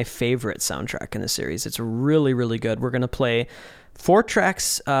 maybe my favorite soundtrack in the series. It's really, really good. We're going to play 4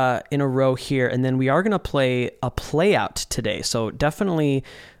 tracks in a row here, and then we are going to play a play out today. So definitely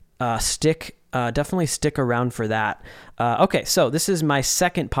stick around for that. Okay, so this is my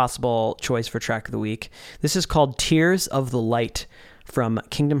second possible choice for track of the week. This is called Tears of the Light from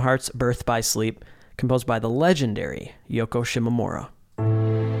Kingdom Hearts Birth by Sleep, composed by the legendary Yoko Shimomura.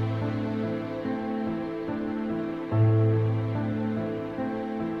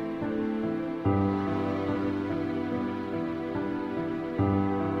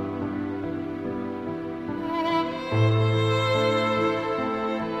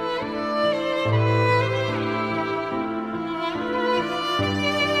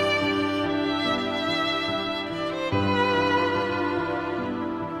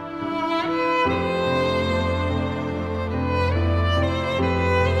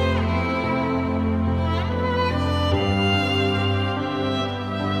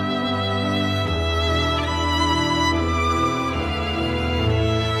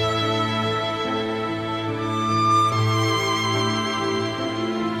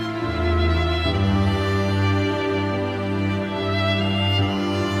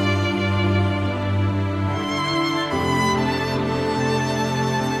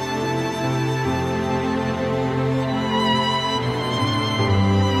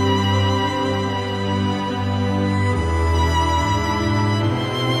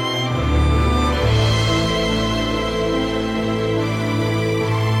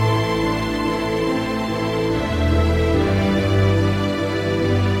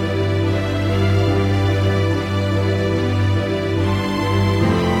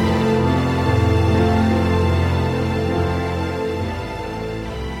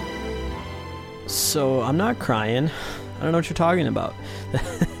 So I'm not crying. I don't know what you're talking about.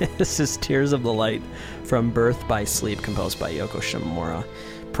 This is Tears of the Light from Birth by Sleep, composed by Yoko Shimomura.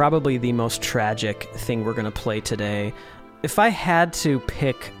 Probably the most tragic thing we're going to play today. If I had to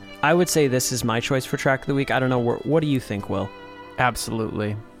pick, I would say this is my choice for track of the week. I don't know. What do you think, Will?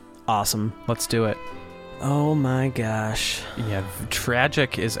 Absolutely. Awesome. Let's do it. Oh my gosh. Yeah,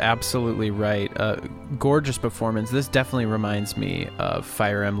 tragic is absolutely right. Gorgeous performance. This definitely reminds me of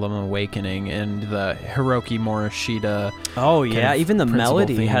Fire Emblem Awakening and the Hiroki Morishita. Oh yeah, even the principal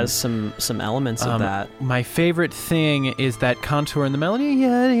melody theme. has some elements of that. My favorite thing is that contour in the melody.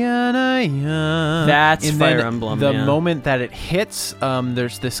 Yeah, yeah, yeah. That's And Fire then Emblem. The yeah. moment that it hits,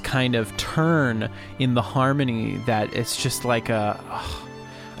 there's this kind of turn in the harmony that it's just like a.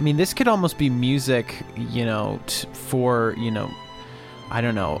 I mean, this could almost be music, for, I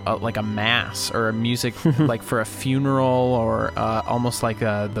don't know, like a mass or a music like for a funeral or almost like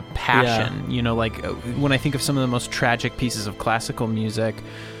the Passion. Yeah. Like when I think of some of the most tragic pieces of classical music,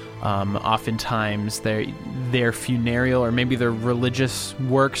 oftentimes they're funereal or maybe they're religious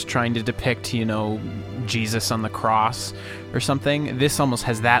works trying to depict, Jesus on the cross or something. This almost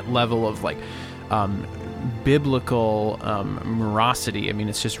has that level of like biblical morosity. I mean,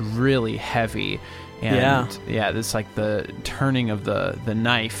 it's just really heavy. And it's like the turning of the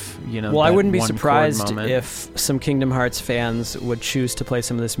knife, Well, I wouldn't be one chord surprised moment. if some Kingdom Hearts fans would choose to play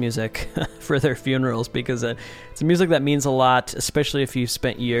some of this music for their funerals, because it's music that means a lot, especially if you've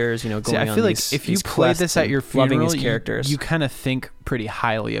spent years, going See, I on feel like these, if you these play quests this at and your loving funeral, these characters. you kind of think pretty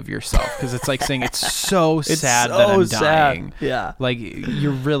highly of yourself, because it's like saying it's so It's sad so that I'm sad. dying. Yeah. Like,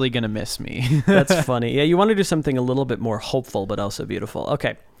 you're really going to miss me. That's funny. Yeah, you want to do something a little bit more hopeful, but also beautiful.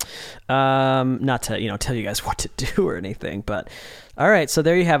 Okay. Not to, tell you guys what to do or anything, but all right. So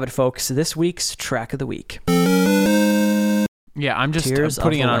there you have it, folks. This week's track of the week. Yeah, I'm just Tears of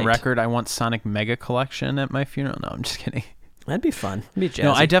putting the it on Light. record. I want Sonic Mega Collection at my funeral. No, I'm just kidding. That'd be fun. It'd be jazzy.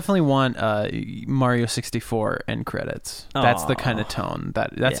 No, I definitely want Mario 64 end credits. That's the kind of tone.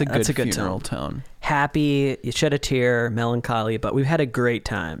 That's a good funeral tone. Happy, you shed a tear, melancholy, but we've had a great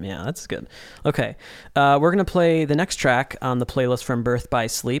time. Yeah, that's good. Okay, we're going to play the next track on the playlist from Birth by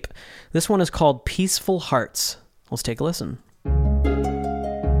Sleep. This one is called Peaceful Hearts. Let's take a listen.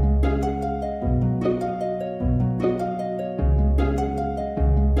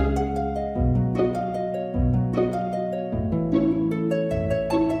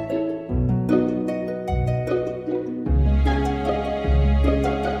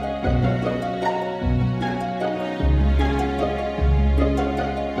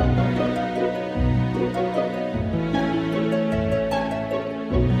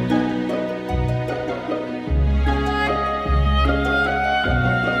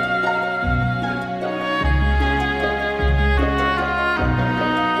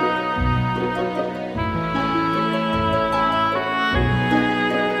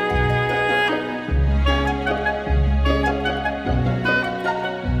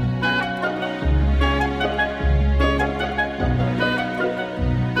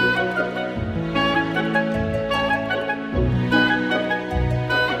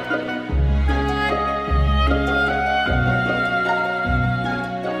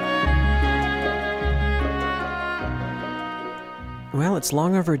 Well, it's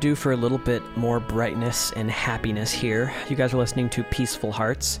long overdue for a little bit more brightness and happiness here. You guys are listening to Peaceful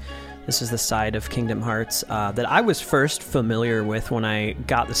Hearts. This is the side of Kingdom Hearts that I was first familiar with when I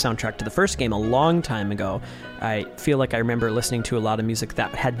got the soundtrack to the first game a long time ago. I feel like I remember listening to a lot of music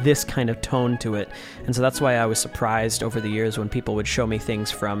that had this kind of tone to it. And so that's why I was surprised over the years when people would show me things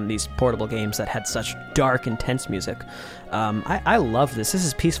from these portable games that had such dark, intense music. I love this. This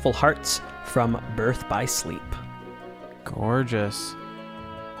is Peaceful Hearts from Birth by Sleep. Gorgeous.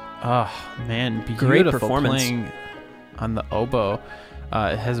 Oh, man. Beautiful. Great performance. Playing on the oboe.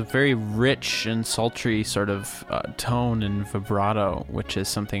 It has a very rich and sultry sort of tone and vibrato, which is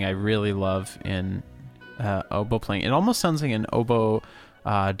something I really love in oboe playing. It almost sounds like an oboe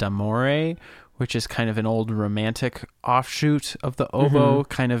d'amore, which is kind of an old romantic offshoot of the oboe,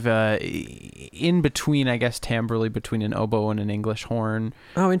 kind of in between, I guess, timbrally between an oboe and an English horn.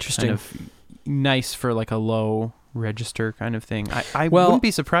 Oh, interesting. Kind of nice for like a low register kind of thing. I wouldn't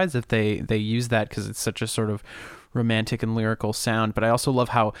be surprised if they use that because it's such a sort of romantic and lyrical sound, but I also love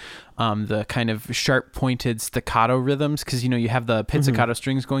how the kind of sharp pointed staccato rhythms, because you have the pizzicato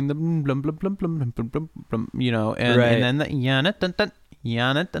strings going the blum blum blum blum blum blum blum blum, and then the yana dun dun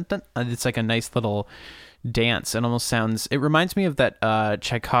yana dun dun. It's like a nice little dance. It almost sounds, it reminds me of that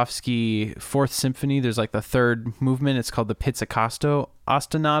Tchaikovsky Fourth Symphony. There's like the third movement, it's called the pizzicato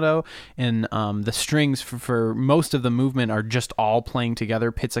ostinato, and the strings for most of the movement are just all playing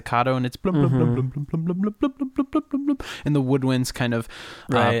together pizzicato, and it's blum, blum, blum, blum, blum, blum, blum, blum, blum, blum, blum, blum, blum, and the woodwinds kind of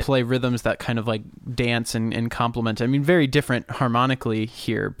play rhythms that kind of like dance and complement. I mean, very different harmonically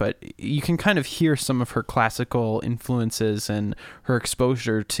here, but you can kind of hear some of her classical influences and her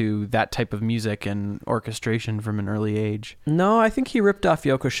exposure to that type of music and orchestration from an early age. No, I think he ripped off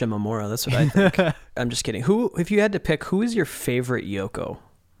Yoko Shimomura. That's what I think. I'm just kidding. If you had to pick, who is your favorite Yoko?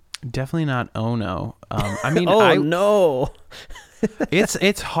 Definitely not Ono. I mean, no.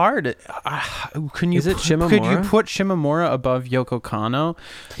 It's hard. Is it Shimomura? Could you put Shimomura above Yoko Kanno?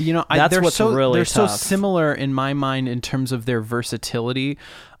 You know, they're so tough. similar in my mind in terms of their versatility,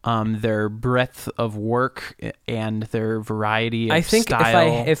 their breadth of work, and their variety of I think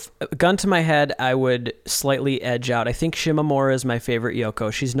style. if gun to my head, I would slightly edge out. I think Shimomura is my favorite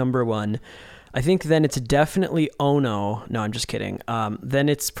Yoko. She's number one. I think then it's definitely Ono. No, I'm just kidding. Then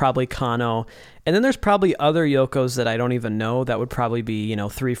it's probably Kanno. And then there's probably other Yokos that I don't even know. That would probably be,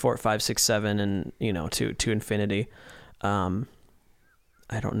 3, 4, 5, 6, 7, and, to infinity. I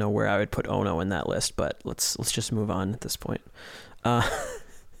don't know where I would put Ono in that list, but let's just move on at this point. I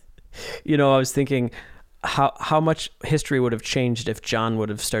was thinking how much history would have changed if John would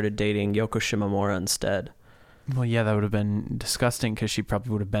have started dating Yoko Shimomura instead. Well, yeah, that would have been disgusting because she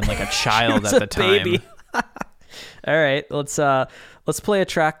probably would have been like a child at the time. Baby. All right, let's play a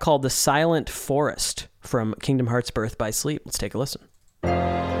track called "The Silent Forest" from Kingdom Hearts: Birth by Sleep. Let's take a listen.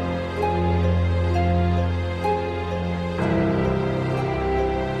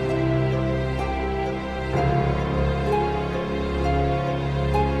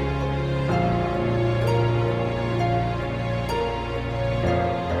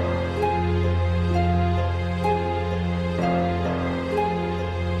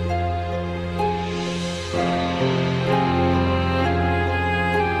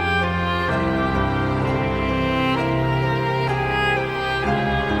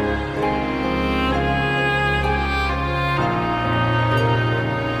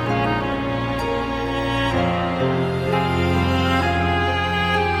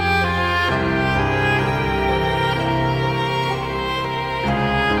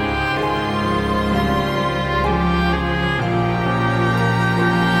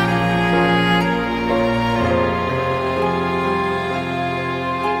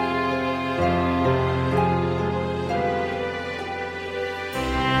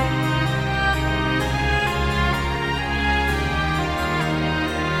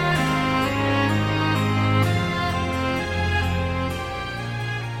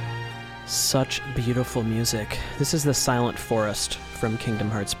 Such beautiful music. This is The Silent Forest from Kingdom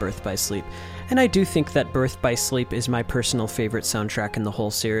Hearts: Birth by Sleep. And I do think that Birth by Sleep is my personal favorite soundtrack in the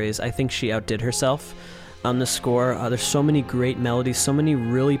whole series. I think she outdid herself on the score. There's so many great melodies, so many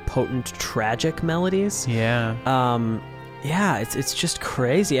really potent, tragic melodies. Yeah. It's just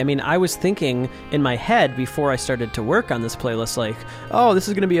crazy. I mean, I was thinking in my head before I started to work on this playlist, like, oh, this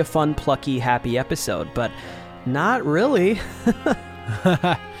is going to be a fun, plucky, happy episode, but not really.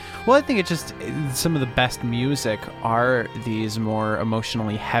 Well, I think it's just some of the best music are these more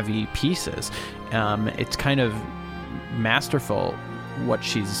emotionally heavy pieces. It's kind of masterful what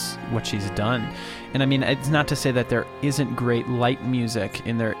she's done. And I mean, it's not to say that there isn't great light music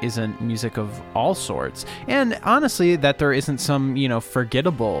and there isn't music of all sorts. And honestly, that there isn't some,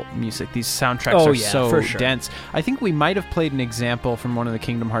 forgettable music. These soundtracks are so dense. I think we might have played an example from one of the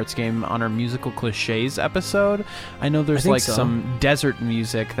Kingdom Hearts game on our musical cliches episode. I know there's some desert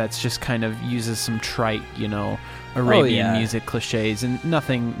music that's just kind of uses some trite, Arabian music cliches, and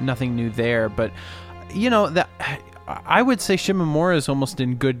nothing new there. But, that I would say Shimomura is almost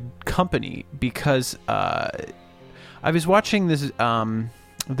in good company because I was watching this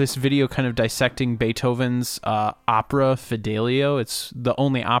video kind of dissecting Beethoven's opera Fidelio. It's the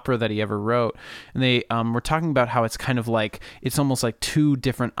only opera that he ever wrote, and they were talking about how it's kind of like it's almost like two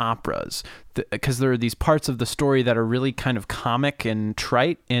different operas because there are these parts of the story that are really kind of comic and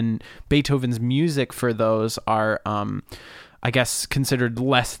trite, and Beethoven's music for those are I guess considered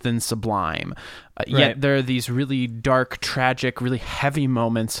less than sublime. Yet there are these really dark, tragic, really heavy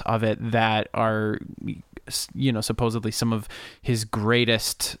moments of it that are, supposedly some of his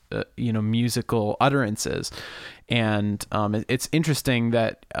greatest, musical utterances. And it's interesting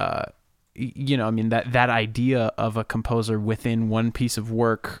that, that idea of a composer within one piece of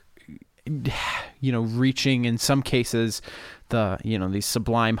work, reaching in some cases these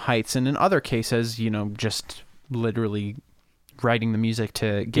sublime heights, and in other cases, just literally writing the music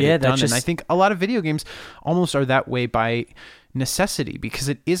to get it done. And I think a lot of video games almost are that way by necessity, because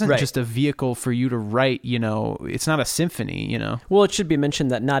it isn't Right. just a vehicle for you to write, it's not a symphony, Well, it should be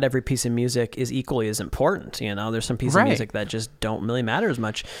mentioned that not every piece of music is equally as important. There's some pieces Right. of music that just don't really matter as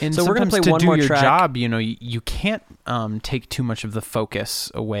much. And so we're going to sometimes play one do more your track. job, you can't take too much of the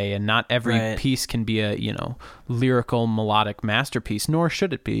focus away, and not every Right. piece can be a, lyrical melodic masterpiece, nor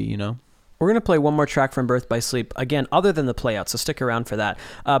should it be, We're going to play one more track from Birth by Sleep, again, other than the playout, so stick around for that.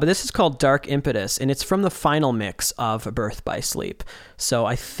 But this is called Dark Impetus, and it's from the final mix of Birth by Sleep. So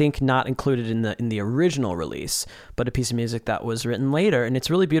I think not included in the original release, but a piece of music that was written later, and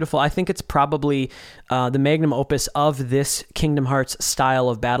it's really beautiful. I think it's probably the magnum opus of this Kingdom Hearts style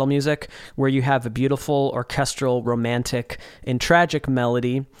of battle music, where you have a beautiful orchestral, romantic, and tragic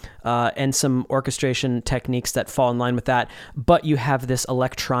melody, and some orchestration techniques that fall in line with that, but you have this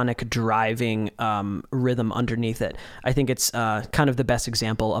electronic driving rhythm underneath it. I think it's kind of the best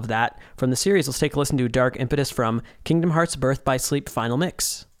example of that from the series. Let's take a listen to Dark Impetus from Kingdom Hearts Birth by Sleep Final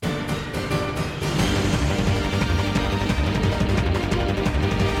Mix.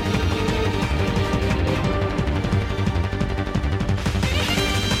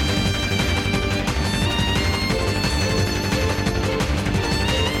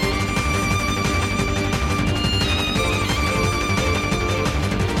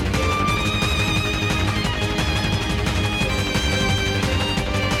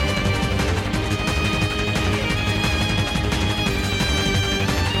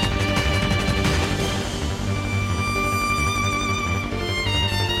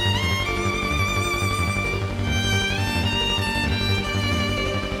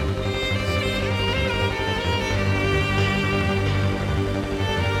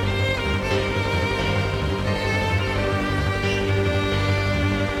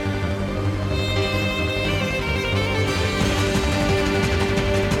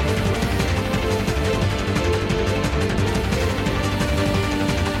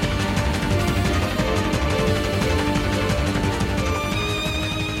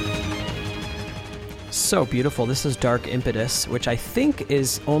 So beautiful. This is Dark Impetus, which I think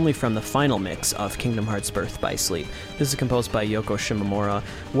is only from the final mix of Kingdom Hearts Birth by Sleep. This is composed by Yoko Shimomura.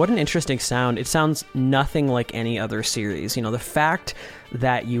 What an interesting sound. It sounds nothing like any other series. The fact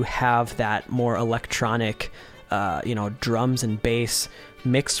that you have that more electronic, drums and bass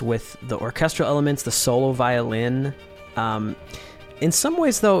mixed with the orchestral elements, the solo violin. In some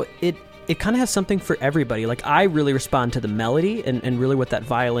ways, though, it kind of has something for everybody. Like, I really respond to the melody and really what that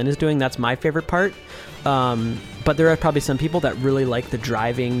violin is doing. That's my favorite part. But there are probably some people that really like the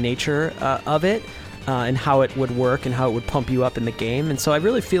driving nature of it and how it would work and how it would pump you up in the game. And so I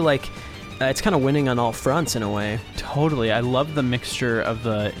really feel like it's kind of winning on all fronts in a way. Totally. I love the mixture of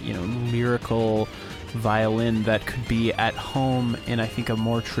the, lyrical violin that could be at home in, I think, a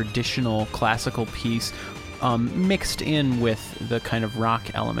more traditional classical piece, mixed in with the kind of rock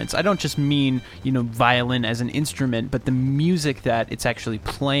elements. I don't just mean, violin as an instrument, but the music that it's actually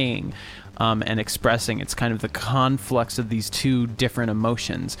playing and expressing. It's kind of the conflux of these two different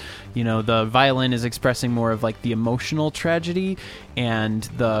emotions. The violin is expressing more of like the emotional tragedy, and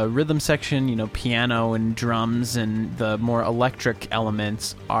the rhythm section, piano and drums and the more electric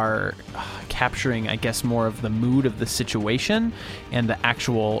elements are capturing, I guess, more of the mood of the situation and the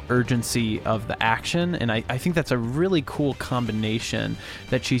actual urgency of the action. And I think that's a really cool combination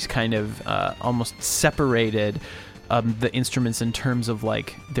that she's kind of almost separated the instruments in terms of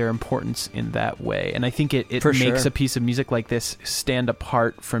like their importance in that way. And I think it makes a piece of music like this stand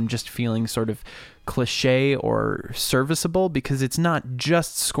apart from just feeling sort of cliche or serviceable, because it's not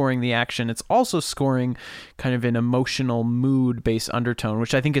just scoring the action, it's also scoring kind of an emotional mood-based undertone,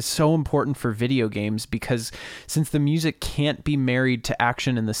 which I think is so important for video games, because since the music can't be married to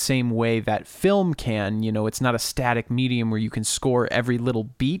action in the same way that film can, it's not a static medium where you can score every little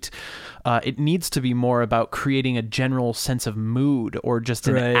beat. It needs to be more about creating a general sense of mood or just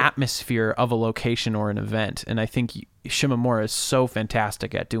an atmosphere of a location or an event. And I think Shimomura is so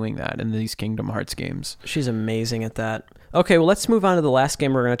fantastic at doing that in these Kingdom Hearts games. She's amazing at that. Okay, well, let's move on to the last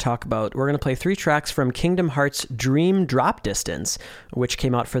game we're going to talk about. We're going to play 3 tracks from Kingdom Hearts Dream Drop Distance, which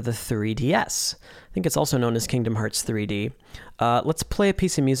came out for the 3DS. I think it's also known as Kingdom Hearts 3D. Let's play a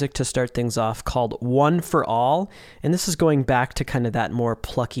piece of music to start things off called One for All, and this is going back to kind of that more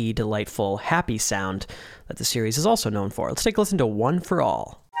plucky, delightful, happy sound that the series is also known for. Let's take a listen to One for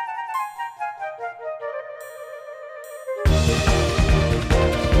All.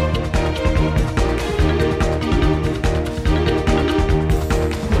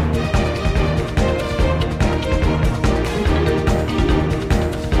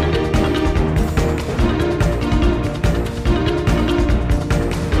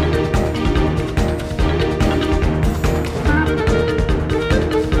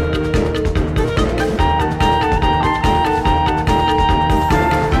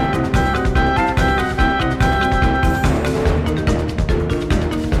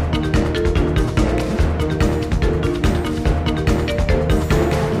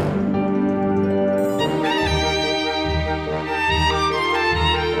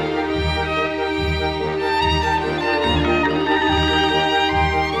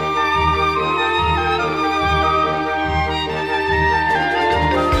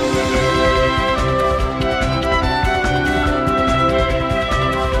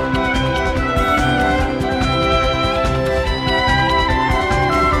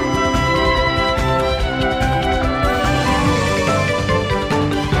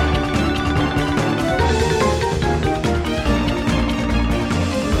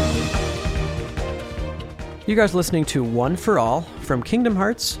 You guys are listening to One for All from Kingdom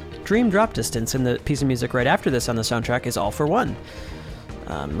Hearts Dream Drop Distance, and the piece of music right after this on the soundtrack is All for One,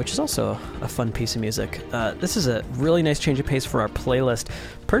 which is also a fun piece of music. This is a really nice change of pace for our playlist.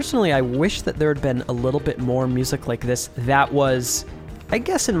 Personally, I wish that there had been a little bit more music like this that was, I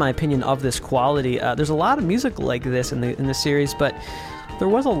guess in my opinion, of this quality. There's a lot of music like this in the series, but there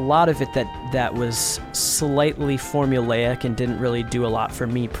was a lot of it that was slightly formulaic and didn't really do a lot for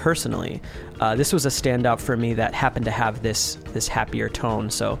me personally. This was a standout for me that happened to have this happier tone.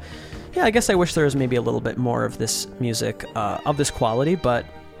 So, yeah, I guess I wish there was maybe a little bit more of this music of this quality, but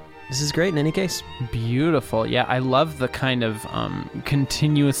this is great in any case. Beautiful. Yeah, I love the kind of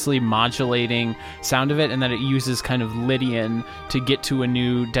continuously modulating sound of it, and that it uses kind of Lydian to get to a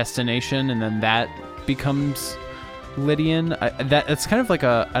new destination, and then that becomes Lydian. That's kind of like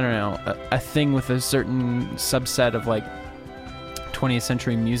a thing with a certain subset of like 20th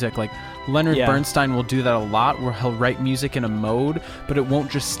century music. Like Leonard Bernstein will do that a lot, where he'll write music in a mode, but it won't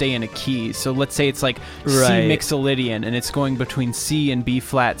just stay in a key. So let's say it's like C mixolydian, and it's going between C and B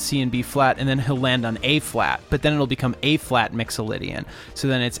flat, C and B flat, and then he'll land on A flat, but then it'll become A flat mixolydian. So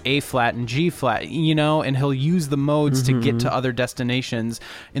then it's A flat and G flat, and he'll use the modes to get to other destinations,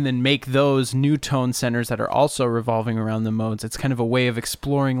 and then make those new tone centers that are also revolving around the modes. It's kind of a way of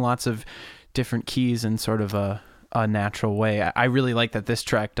exploring lots of different keys in sort of a natural way. I really like that this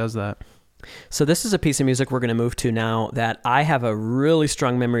track does that. So this is a piece of music we're going to move to now that I have a really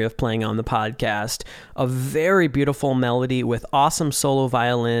strong memory of playing on the podcast. A very beautiful melody with awesome solo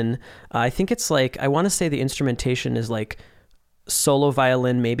violin. I think it's like, I want to say the instrumentation is like solo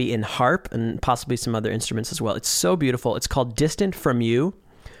violin, maybe in harp, and possibly some other instruments as well. It's so beautiful. It's called Distant From You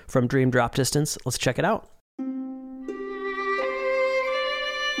from Dream Drop Distance. Let's check it out.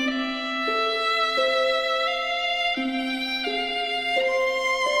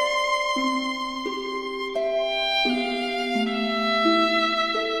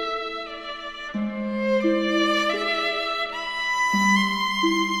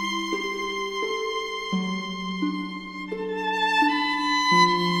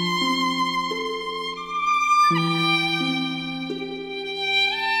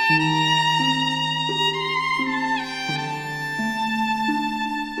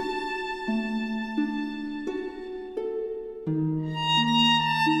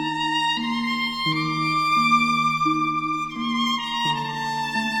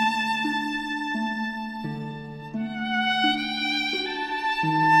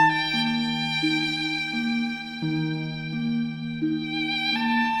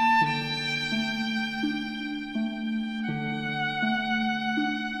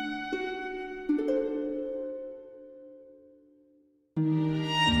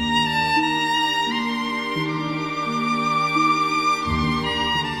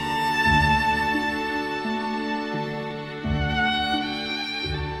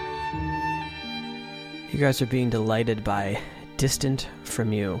 You guys are being delighted by Distant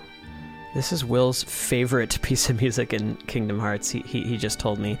From You. This is Will's favorite piece of music in Kingdom Hearts. He just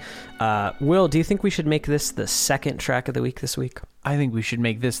told me. Will, do you think we should make this the second track of the week this week? I think we should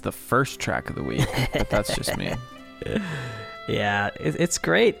make this the first track of the week, but that's just me. Yeah, it's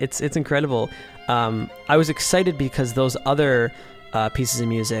great. It's incredible. I was excited because those other pieces of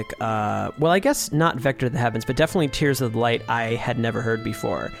music, well, I guess not Vector of the Heavens, but definitely Tears of the Light I had never heard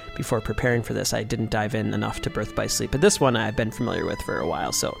before preparing for this. I didn't dive in enough to Birth by Sleep, but this one I've been familiar with for a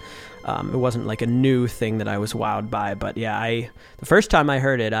while, so it wasn't like a new thing that I was wowed by. But yeah, the first time I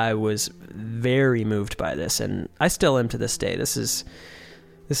heard it, I was very moved by this, and I still am to this day. This is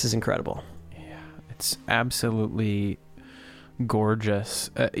incredible. Yeah, it's absolutely gorgeous.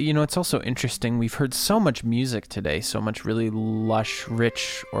 It's also interesting. We've heard so much music today, so much really lush,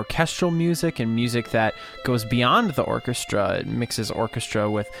 rich orchestral music, and music that goes beyond the orchestra. It mixes orchestra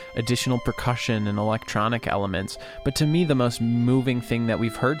with additional percussion and electronic elements. But to me, the most moving thing that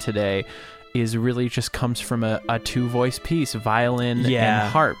we've heard today is really just comes from a two-voice piece, violin and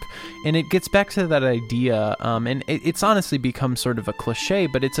harp. And it gets back to that idea, and it's honestly become sort of a cliche,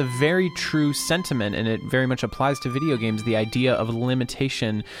 but it's a very true sentiment, and it very much applies to video games, the idea of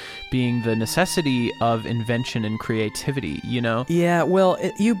limitation being the necessity of invention and creativity, Yeah, well,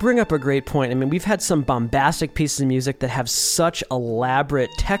 you bring up a great point. I mean, we've had some bombastic pieces of music that have such elaborate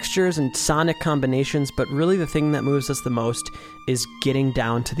textures and sonic combinations, but really the thing that moves us the most is getting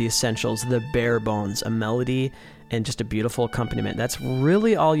down to the essentials, the the bare bones, a melody and just a beautiful accompaniment. That's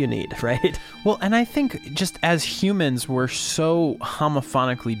really all you need, right? Well, and I think just as humans, we're so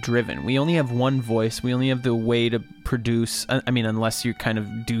homophonically driven. We only have one voice. We only have the way to produce. I mean, unless you kind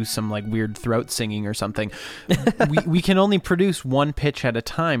of do some like weird throat singing or something, we can only produce one pitch at a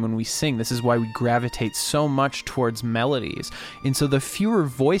time when we sing. This is why we gravitate so much towards melodies. And so the fewer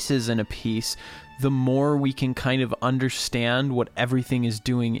voices in a piece, the more we can kind of understand what everything is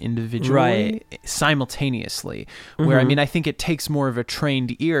doing individually, simultaneously. Where, I mean, I think it takes more of a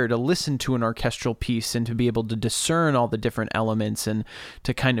trained ear to listen to an orchestral piece and to be able to discern all the different elements and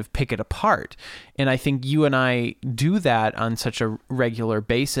to kind of pick it apart. And I think you and I do that on such a regular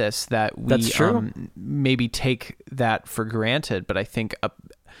basis that we maybe take that for granted. But I think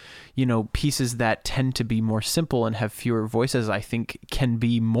pieces that tend to be more simple and have fewer voices, I think can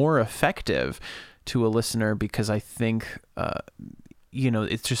be more effective to a listener, because I think,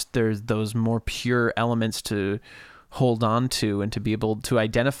 it's just there's those more pure elements to hold on to and to be able to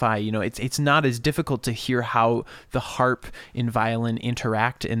identify. It's not as difficult to hear how the harp and violin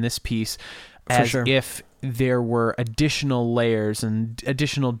interact in this piece as if there were additional layers and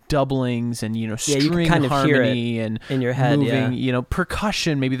additional doublings and string kind of harmony hear it and in your head, moving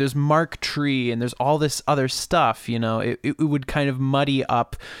percussion. Maybe there's mark tree and there's all this other stuff. It would kind of muddy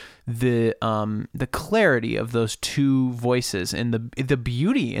up the clarity of those two voices, and the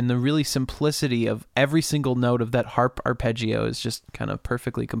beauty and the really simplicity of every single note of that harp arpeggio is just kind of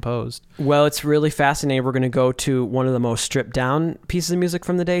perfectly composed. Well, it's really fascinating. We're going to go to one of the most stripped down pieces of music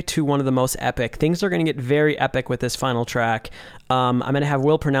from the day to one of the most epic. Things are going to get very epic with this final track. I'm going to have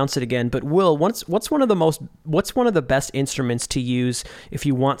Will pronounce it again, but Will, what's one of the best instruments to use if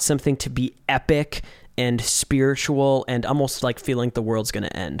you want something to be epic and spiritual and almost like feeling the world's going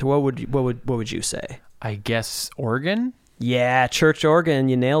to end? What would you say? I guess organ? Yeah, church organ.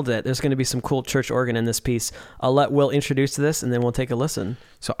 You nailed it. There's going to be some cool church organ in this piece. I'll let Will introduce this and then we'll take a listen.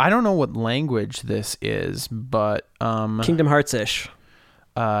 So I don't know what language this is, but Kingdom Hearts-ish.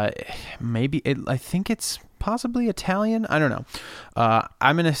 Maybe I think it's possibly Italian. I don't know.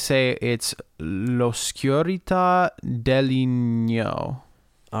 I'm going to say it's L'Oscurità dell'Igno.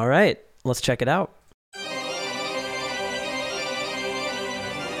 All right, let's check it out.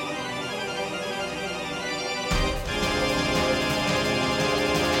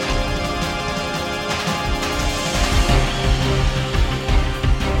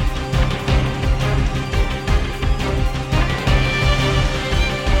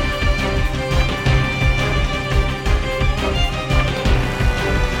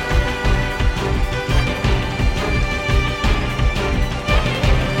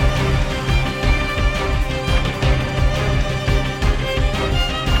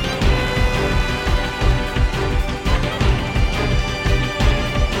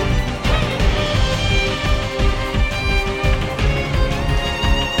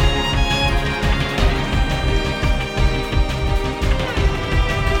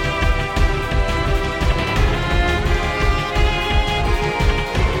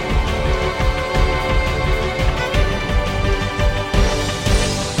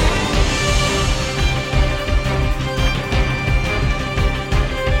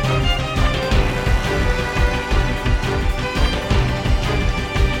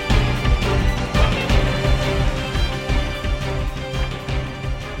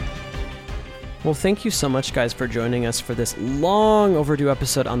 Well, thank you so much, guys, for joining us for this long overdue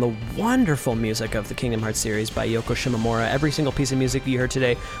episode on the wonderful music of the Kingdom Hearts series by Yoko Shimomura. Every single piece of music you heard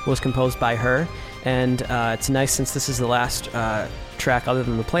today was composed by her, and it's nice, since this is the last track other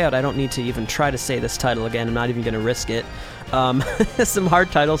than the playout, I don't need to even try to say this title again. I'm not even going to risk it. Some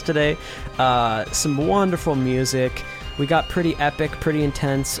hard titles today, some wonderful music. We got pretty epic, pretty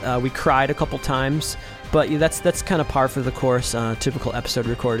intense. We cried a couple times, but that's kind of par for the course, typical episode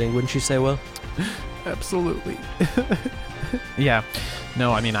recording, wouldn't you say, Will? Absolutely. Yeah.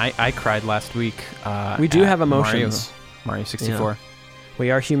 No, I mean, I cried last week. We do have emotions. Mario 64. Yeah.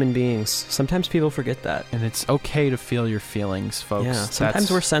 We are human beings. Sometimes people forget that. And it's okay to feel your feelings, folks. Yeah,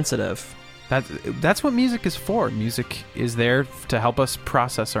 sometimes we're sensitive. That's what music is for. Music is there to help us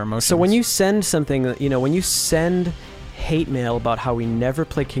process our emotions. So when you send something, when you send hate mail about how we never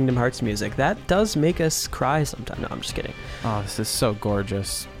play Kingdom Hearts music, that does make us cry sometimes. No, I'm just kidding. Oh, this is so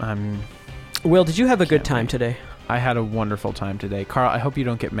gorgeous. Will, did you have a good time today? I had a wonderful time today. Carl, I hope you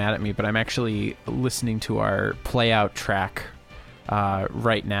don't get mad at me, but I'm actually listening to our playout track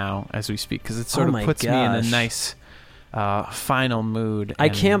right now as we speak, because it sort of puts me in a nice final mood. I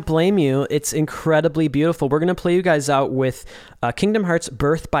can't blame you. It's incredibly beautiful. We're going to play you guys out with Kingdom Hearts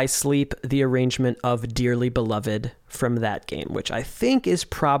Birth by Sleep, the arrangement of Dearly Beloved from that game, which I think is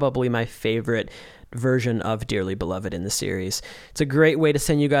probably my favorite version of Dearly Beloved in the series. It's a great way to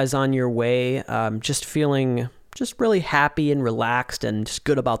send you guys on your way, just feeling just really happy and relaxed and just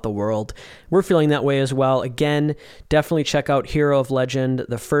good about the world. We're feeling that way as well. Again, definitely check out Hero of Legend,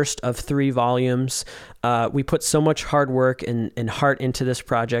 the first of 3 volumes. We put so much hard work and heart into this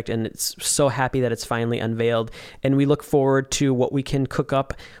project, and it's so happy that it's finally unveiled. And we look forward to what we can cook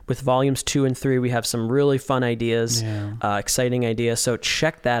up with volumes 2 and 3. We have some really fun ideas, exciting ideas. So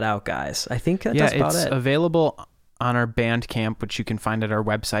check that out, guys. I think that's about it. It's available on our Bandcamp, which you can find at our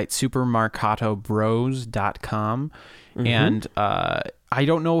website, supermarcatobros.com. Mm-hmm. And I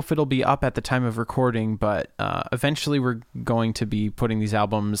don't know if it'll be up at the time of recording, but eventually we're going to be putting these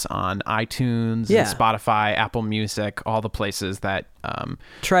albums on iTunes, and Spotify, Apple Music, all the places that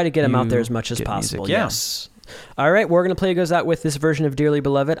try to get them out there as much as possible. Yes. All right, we're going to play you guys out with this version of Dearly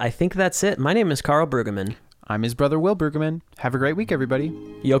Beloved. I think that's it. My name is Carl Brueggemann. I'm his brother, Will Brueggemann. Have a great week, everybody.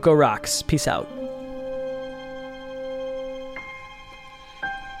 Yoko rocks. Peace out.